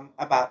from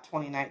about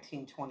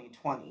 2019,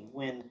 2020,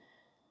 when,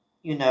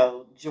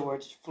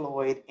 George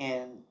Floyd,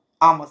 and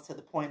almost to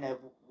the point of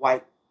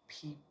white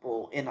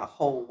people in a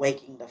whole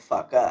waking the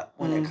fuck up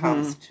when it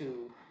comes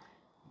to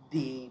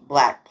the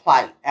Black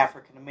plight,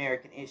 African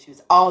American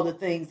issues, all the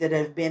things that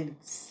have been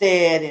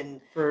said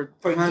and for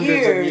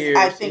years.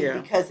 I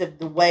think because of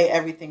the way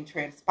everything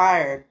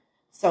transpired,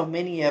 so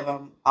many of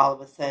them all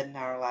of a sudden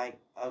are like,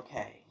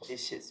 okay,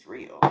 this shit's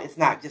real. It's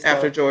not just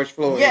after George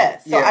Floyd.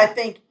 Yes. So I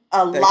think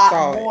a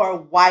lot more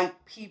white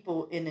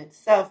people in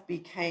itself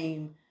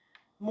became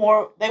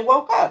more, they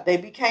woke up. They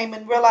became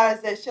and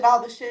realized that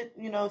all the shit,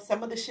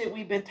 some of the shit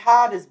we've been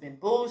taught has been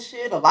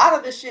bullshit. A lot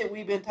of the shit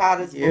we've been taught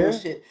is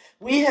bullshit.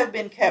 We have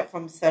been kept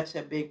from such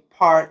a big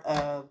part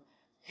of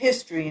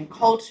history and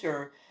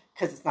culture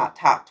because it's not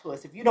taught to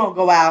us. If you don't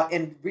go out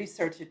and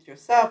research it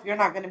yourself, you're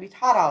not going to be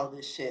taught all of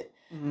this shit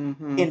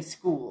in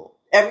school.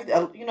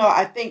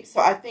 I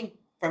think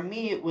for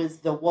me, it was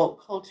the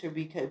woke culture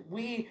because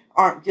we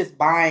aren't just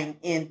buying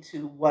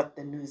into what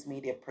the news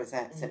media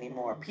presents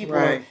anymore.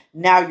 People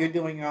now you're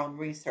doing your own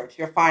research.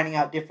 You're finding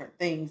out different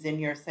things and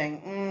you're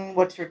saying,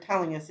 what you're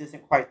telling us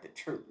isn't quite the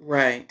truth.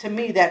 Right. To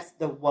me, that's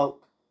the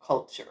woke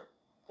culture.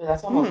 But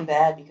that's almost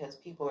bad because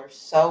people are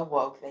so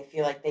woke. They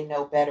feel like they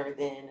know better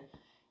than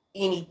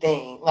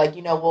anything. Like,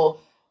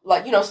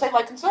 say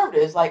like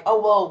conservatives, like,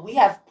 oh, well, we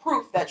have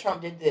proof that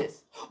Trump did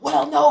this.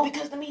 Well, no,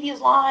 because the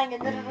media's lying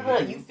and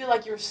da-da-da-da. You feel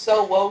like you're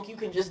so woke, you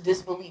can just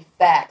disbelieve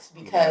facts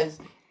because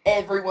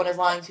everyone is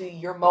lying to you.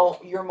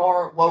 You're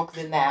more woke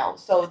than thou.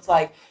 So it's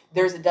like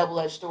there's a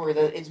double-edged story.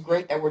 That it's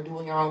great that we're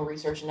doing our own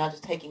research and not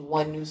just taking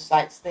one news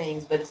site's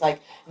things, but it's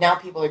like now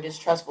people are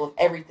distrustful of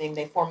everything.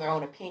 They form their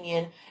own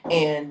opinion,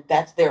 and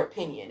that's their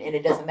opinion. And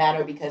it doesn't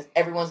matter because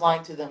everyone's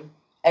lying to them.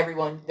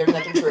 Everyone, there's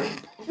nothing true.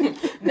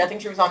 Nothing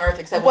true is on earth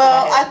except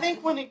I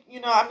think when if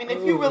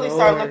you really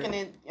start looking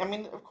in,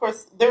 of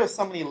course, there are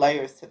so many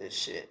layers to this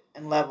shit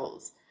and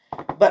levels.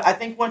 But I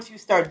think once you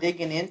start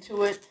digging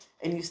into it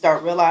and you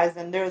start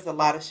realizing there's a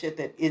lot of shit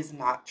that is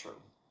not true.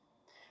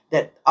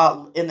 That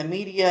in the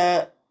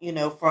media,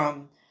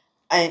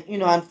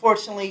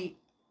 unfortunately,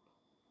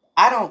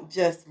 I don't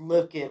just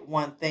look at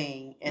one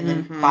thing and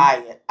then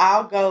buy it.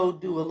 I'll go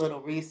do a little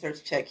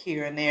research check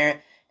here and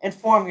there and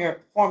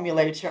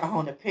formulate your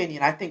own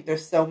opinion. I think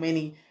there's so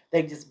many,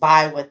 they just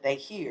buy what they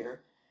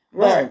hear.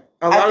 Right.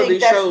 A lot of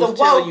these shows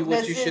tell you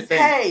what you should think.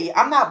 Hey,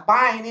 I'm not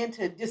buying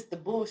into just the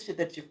bullshit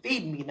that you're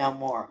feeding me no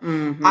more.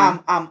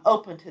 I'm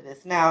open to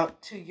this. Now,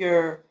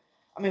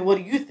 what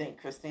do you think,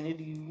 Christina?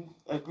 Do you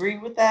agree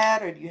with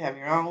that, or do you have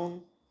your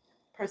own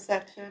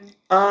perception?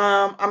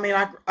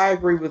 I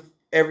agree with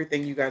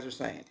everything you guys are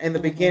saying. In the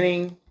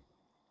beginning,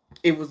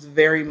 it was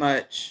very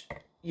much,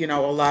 a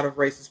lot of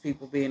racist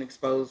people being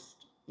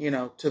exposed,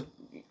 to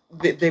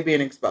they being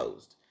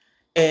exposed.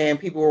 And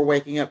people were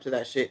waking up to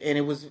that shit. And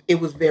it was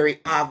very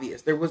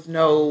obvious. There was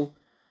no,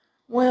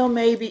 well,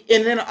 maybe.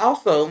 And then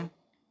also,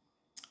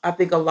 I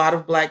think a lot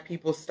of black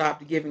people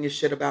stopped giving a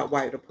shit about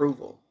white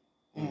approval.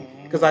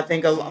 Because I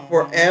think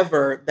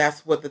forever,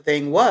 that's what the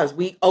thing was.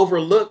 We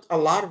overlooked a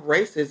lot of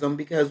racism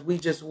because we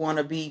just want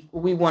to be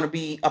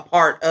a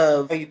part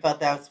of. Or you thought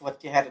that's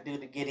what you had to do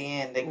to get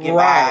in, to get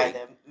by,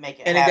 to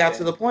make it happen. And it got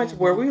to the point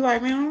where we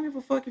like, man, I don't give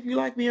a fuck if you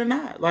like me or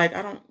not. Like,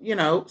 I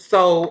don't,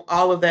 So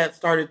all of that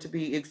started to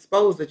be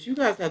exposed that you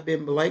guys have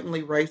been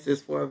blatantly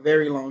racist for a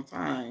very long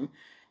time.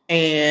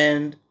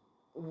 And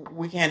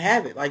we can't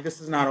have it. Like, this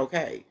is not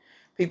okay.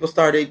 People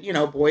started,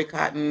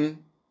 boycotting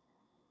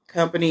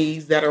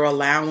companies that are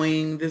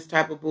allowing this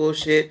type of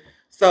bullshit.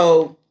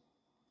 So,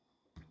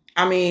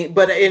 I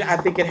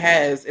think it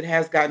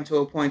has gotten to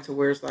a point to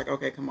where it's like,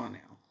 okay, come on now.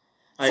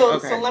 Like,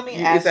 so let me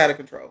ask, it's out of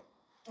control.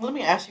 Let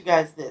me ask you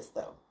guys this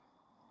though,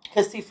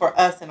 because see, for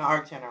us in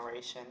our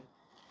generation,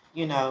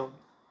 you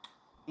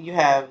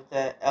have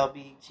the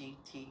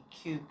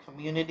LGBTQ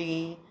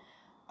community,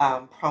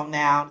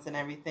 pronouns and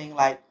everything.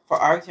 Like for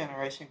our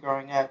generation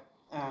growing up,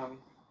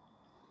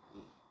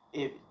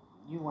 if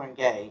you weren't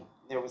gay,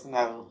 there was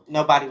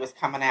nobody was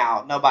coming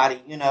out. Nobody,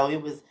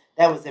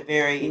 that was a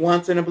very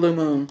once in a blue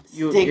moon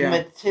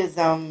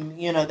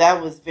stigmatism.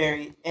 That was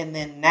very, and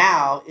then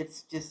now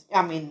it's just,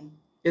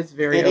 it's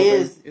very it open.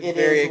 Is it's it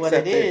very is what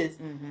it is.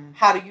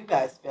 How do you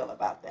guys feel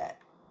about that?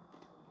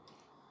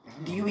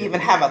 Do you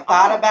even have a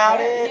thought about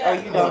it, or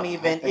you don't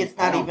even? It's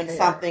not even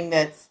something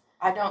that's.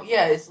 I don't.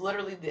 Yeah, it's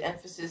literally the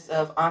emphasis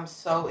of I'm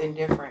so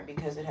indifferent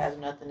because it has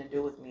nothing to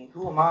do with me.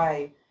 Who am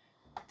I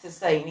to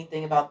say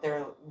anything about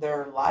their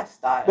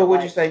lifestyle? But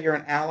would you say you're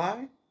an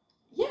ally?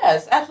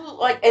 Yes, absolutely.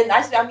 Like, and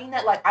I mean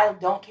that like I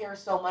don't care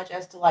so much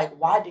as to like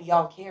why do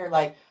y'all care?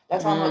 Like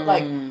that's almost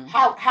like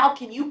how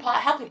can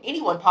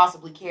anyone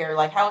possibly care?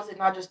 Like how is it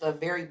not just a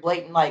very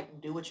blatant like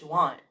do what you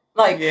want?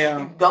 Like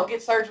go get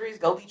surgeries,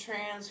 go be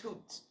trans,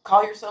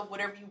 call yourself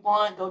whatever you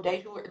want, go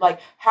date who like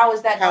how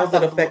is that? How is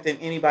that affecting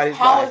anybody's life?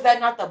 How is that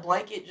not the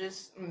blanket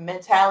just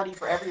mentality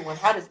for everyone?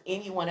 How does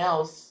anyone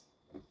else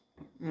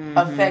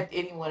affect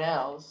anyone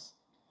else?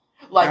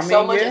 Like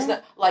so much, it's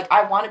not, like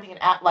I want to be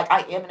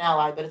I am an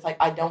ally, but it's like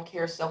I don't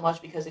care so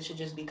much because it should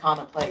just be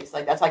commonplace.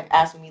 Like that's like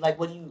asking me like,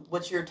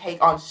 what's your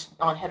take on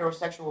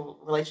heterosexual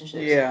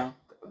relationships? Yeah,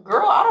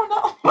 girl, I don't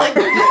know. Like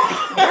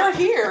they're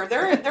here,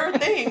 they're a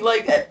thing.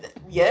 Like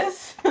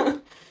yes.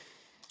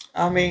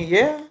 I mean,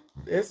 yeah,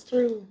 it's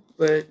true,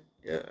 but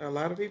a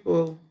lot of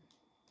people.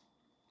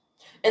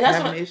 And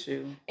that's an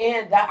issue.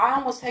 And that I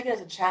almost take it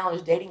as a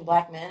challenge dating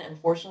black men.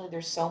 Unfortunately,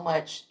 there's so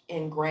much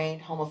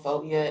ingrained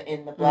homophobia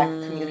in the black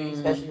community,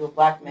 especially with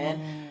black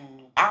men.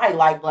 I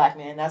like black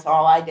men. That's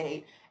all I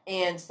date.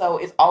 And so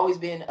it's always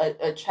been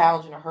a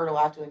challenge and a hurdle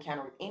I have to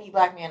encounter with any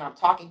black man I'm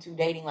talking to,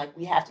 dating. Like,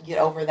 we have to get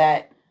over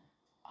that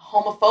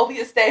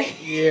homophobia stage.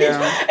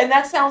 Yeah. And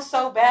that sounds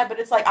so bad, but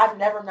it's like I've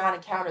never not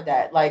encountered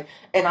that. Like,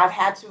 and I've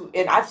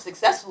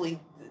successfully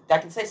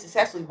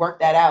worked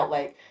that out.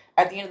 Like,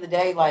 at the end of the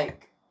day,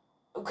 like,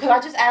 because I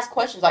just ask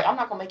questions. Like, I'm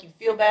not going to make you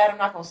feel bad. I'm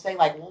not going to say,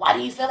 like, why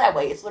do you feel that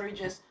way? It's literally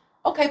just,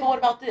 okay, but what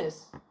about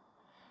this?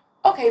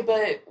 Okay,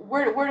 but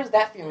where does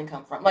that feeling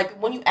come from? Like,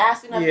 when you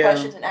ask enough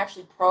questions and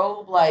actually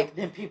probe, like...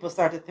 Then people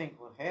start to think,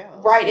 well,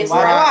 hell... Right, it's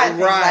why do I think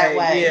that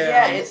way?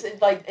 Yeah, it's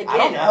like, again... I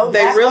don't know.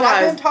 They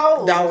realized... I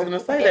was going to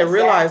say, they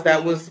realized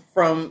that was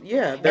from,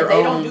 their and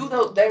they own...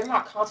 They're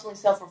not constantly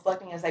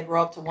self-reflecting as they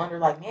grow up to wonder,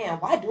 like, man,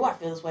 why do I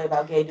feel this way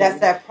about gay dudes?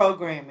 That's that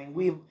programming.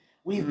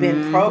 We've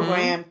been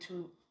programmed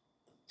to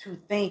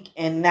think,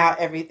 and now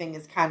everything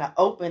is kind of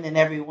open and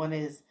everyone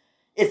is,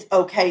 it's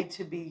okay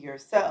to be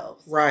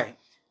yourselves. Right.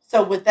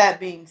 So with that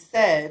being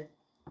said,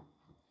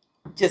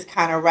 just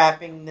kind of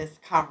wrapping this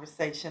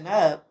conversation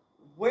up,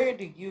 where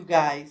do you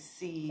guys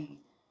see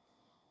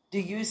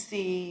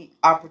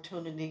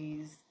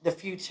opportunities, the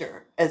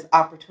future, as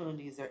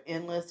opportunities are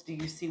endless? Do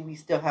you see we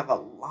still have a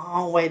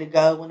long way to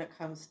go when it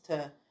comes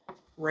to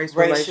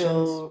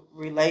racial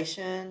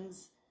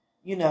relations?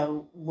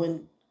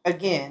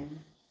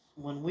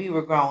 When we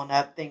were growing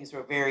up, things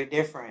were very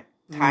different.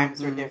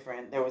 Times were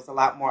different. There was a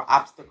lot more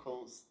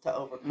obstacles to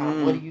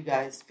overcome. What do you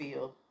guys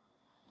feel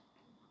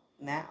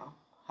now,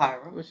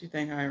 Hiram? What you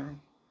think, Hiram?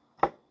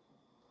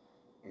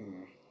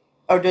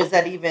 Or does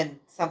that even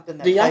something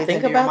that do y'all plays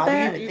think into about your mind?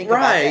 that? Do you even think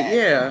right? about that?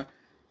 Yeah.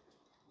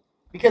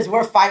 Because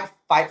we're fight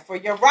for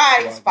your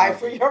rights, fight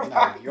for your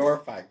rights. Your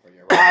fight for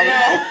your rights.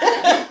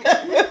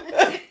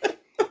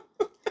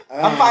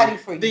 I'm fighting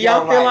for do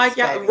y'all feel like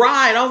y'all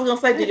right? I was gonna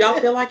say, do y'all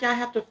feel like y'all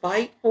have to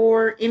fight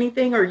for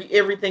anything, or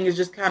everything is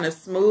just kind of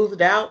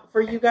smoothed out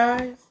for you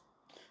guys?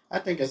 I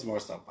think it's more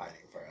so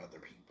fighting for other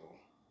people,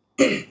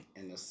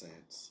 in a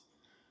sense.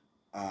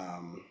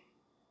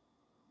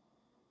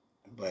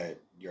 But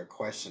your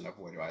question of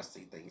where do I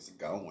see things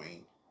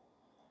going,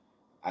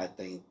 I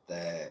think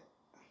that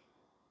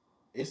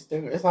it's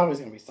always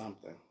gonna be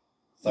something.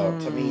 So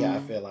to me, I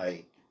feel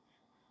like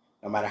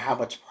no matter how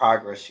much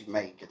progress you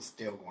make, it's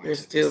still going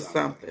There's to still be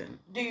something.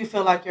 Do you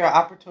feel like your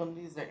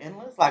opportunities are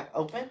endless, like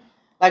open?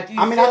 Like, do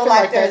you feel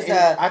like there's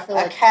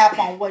a cap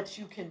on what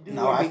you can do?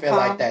 No, I feel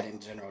like that in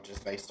general,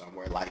 just based on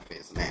where life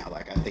is now.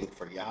 Like, I think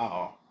for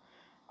y'all,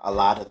 a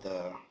lot of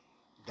the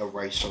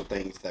racial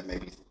things that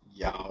maybe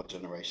y'all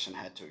generation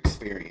had to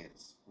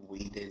experience,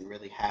 we didn't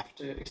really have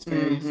to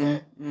experience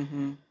that.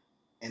 Mm-hmm.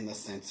 In the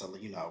sense of,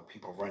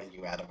 people running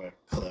you out of a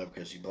club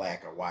because you're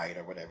black or white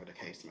or whatever the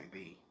case may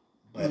be.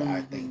 But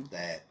I think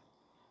that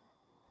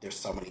there's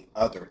so many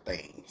other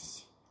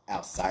things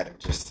outside of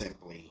just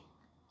simply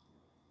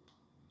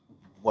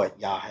what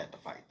y'all had to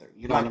fight through.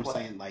 You know what I'm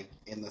saying? Like,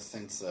 in the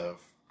sense of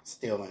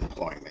still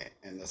employment,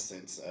 in the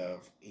sense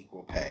of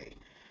equal pay,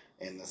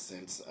 in the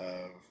sense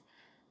of,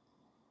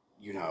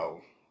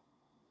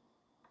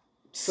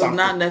 so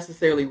not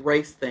necessarily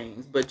race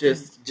things, but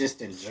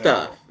just in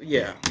stuff.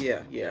 Yeah.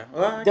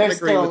 Well, there's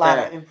still a lot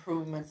of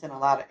improvements in a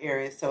lot of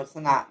areas, so it's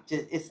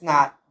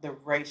not the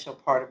racial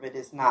part of it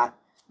is not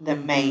the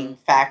main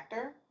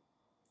factor.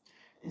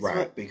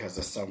 Right, because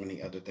there's so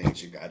many other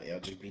things. You got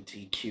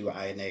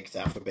LGBTQINX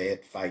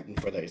alphabet fighting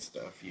for their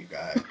stuff. You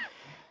got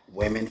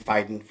women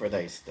fighting for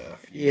their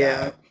stuff. You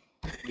got,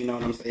 you know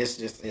what I'm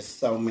saying? It's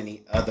so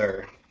many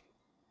other.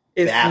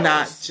 It's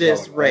not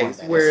just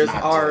race, whereas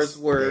ours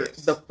were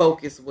the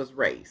focus was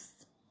race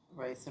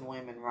and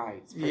women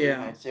rights. Pretty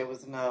much, there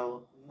was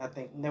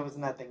nothing. There was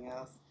nothing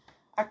else.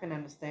 I can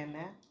understand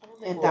that.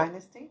 In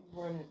Dynasty,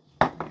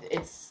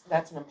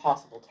 that's an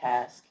impossible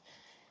task.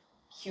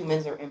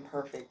 Humans are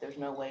imperfect. There's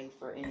no way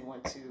for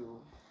anyone to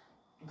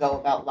go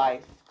about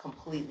life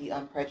completely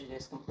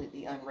unprejudiced,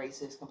 completely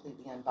unracist,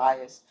 completely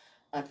unbiased.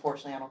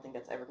 Unfortunately, I don't think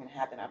that's ever going to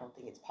happen. I don't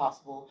think it's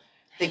possible.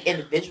 I think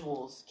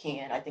individuals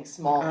can. I think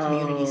small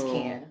communities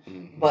can.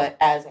 Mm-hmm. But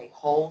as a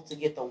whole, to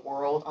get the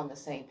world on the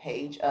same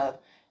page of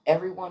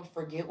everyone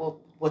forget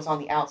what's on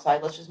the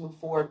outside, let's just move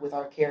forward with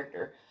our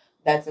character.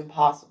 That's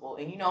impossible.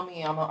 And you know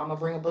me, I'm going to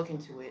bring a book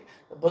into it.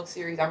 The book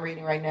series I'm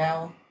reading right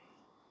now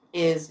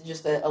is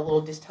just a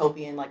little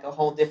dystopian, like a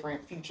whole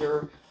different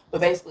future.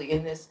 But basically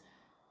in this,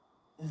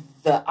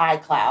 the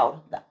iCloud,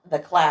 the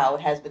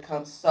cloud has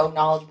become so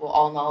knowledgeable,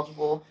 all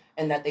knowledgeable,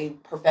 and that they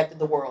perfected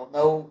the world.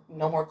 No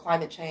more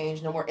climate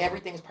change, no more,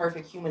 everything's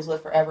perfect, humans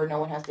live forever, no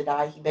one has to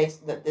die.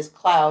 This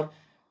cloud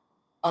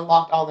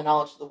unlocked all the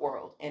knowledge of the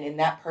world. And in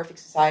that perfect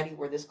society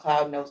where this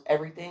cloud knows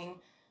everything,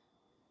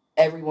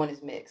 everyone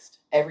is mixed.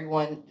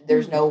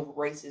 There's no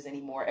races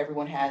anymore.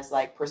 Everyone has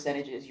like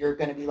percentages. You're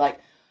going to be like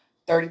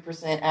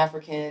 30%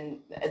 African,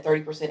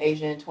 30%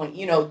 Asian,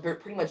 20,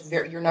 pretty much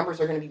your numbers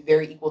are going to be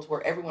very equal to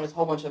where everyone is a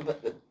whole bunch of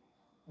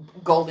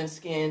golden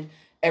skinned.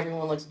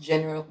 Everyone looks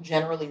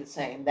generally the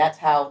same. That's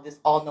how this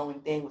all-knowing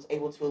thing was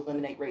able to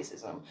eliminate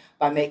racism,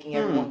 by making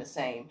everyone the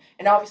same.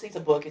 And obviously it's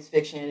a book, it's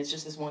fiction, it's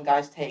just this one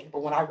guy's take.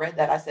 But when I read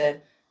that, I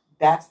said,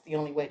 that's the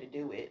only way to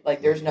do it.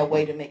 Like, there's no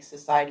way to make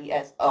society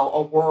as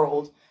a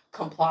world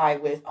comply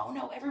with, oh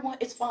no, everyone,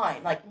 it's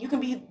fine. Like, you can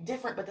be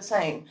different but the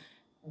same.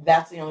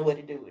 That's the only way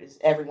to do it, is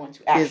everyone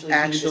to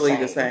actually be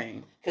the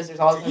same. Because there's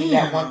always going to be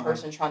that one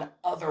person trying to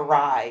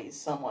otherize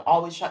someone.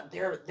 Always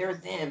they're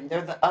them,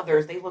 they're the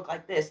others, they look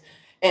like this.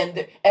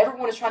 And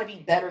everyone is trying to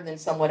be better than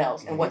someone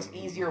else. And what's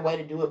easier way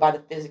to do it? By the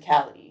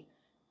physicality.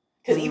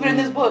 Because even in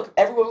this book,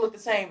 everyone looked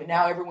the same, and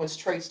now everyone's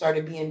traits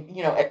started being,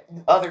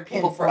 other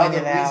people for other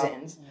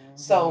reasons. Mm-hmm.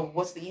 So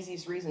what's the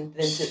easiest reason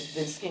than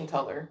skin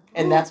color?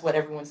 And that's what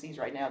everyone sees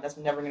right now. That's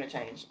never going to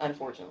change,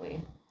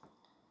 unfortunately.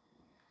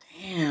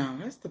 Damn,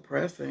 that's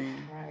depressing.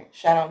 Right.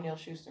 Shout out Neil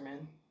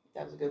Schusterman.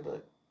 That was a good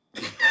book.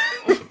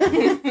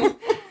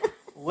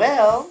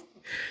 Well,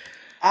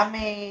 I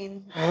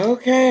mean,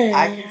 okay.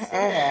 I can see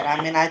that.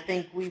 I mean, I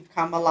think we've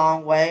come a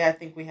long way. I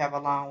think we have a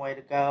long way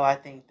to go. I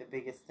think the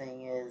biggest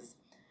thing is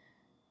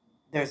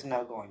there's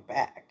no going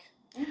back.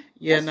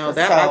 Yeah, no, I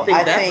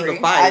think that's the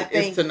fight,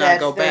 is to not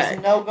go back.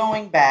 There's no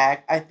going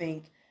back. I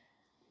think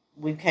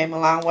we came a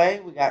long way.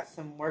 We got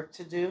some work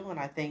to do, and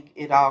I think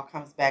it all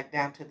comes back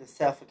down to the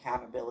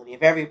self-accountability.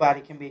 If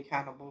everybody can be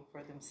accountable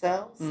for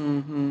themselves,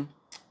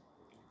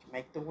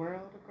 make the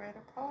world a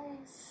greater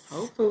place.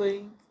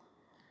 Hopefully.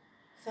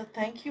 So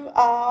thank you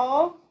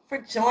all for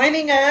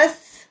joining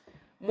us.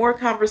 More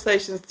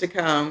conversations to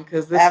come,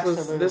 because this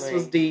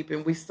was deep,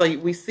 and we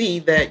see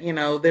that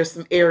there's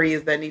some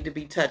areas that need to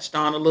be touched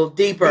on a little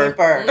deeper.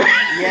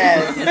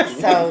 Yes.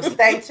 So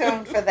stay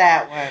tuned for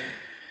that one.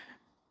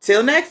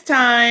 Till next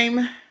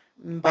time.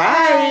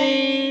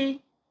 Bye.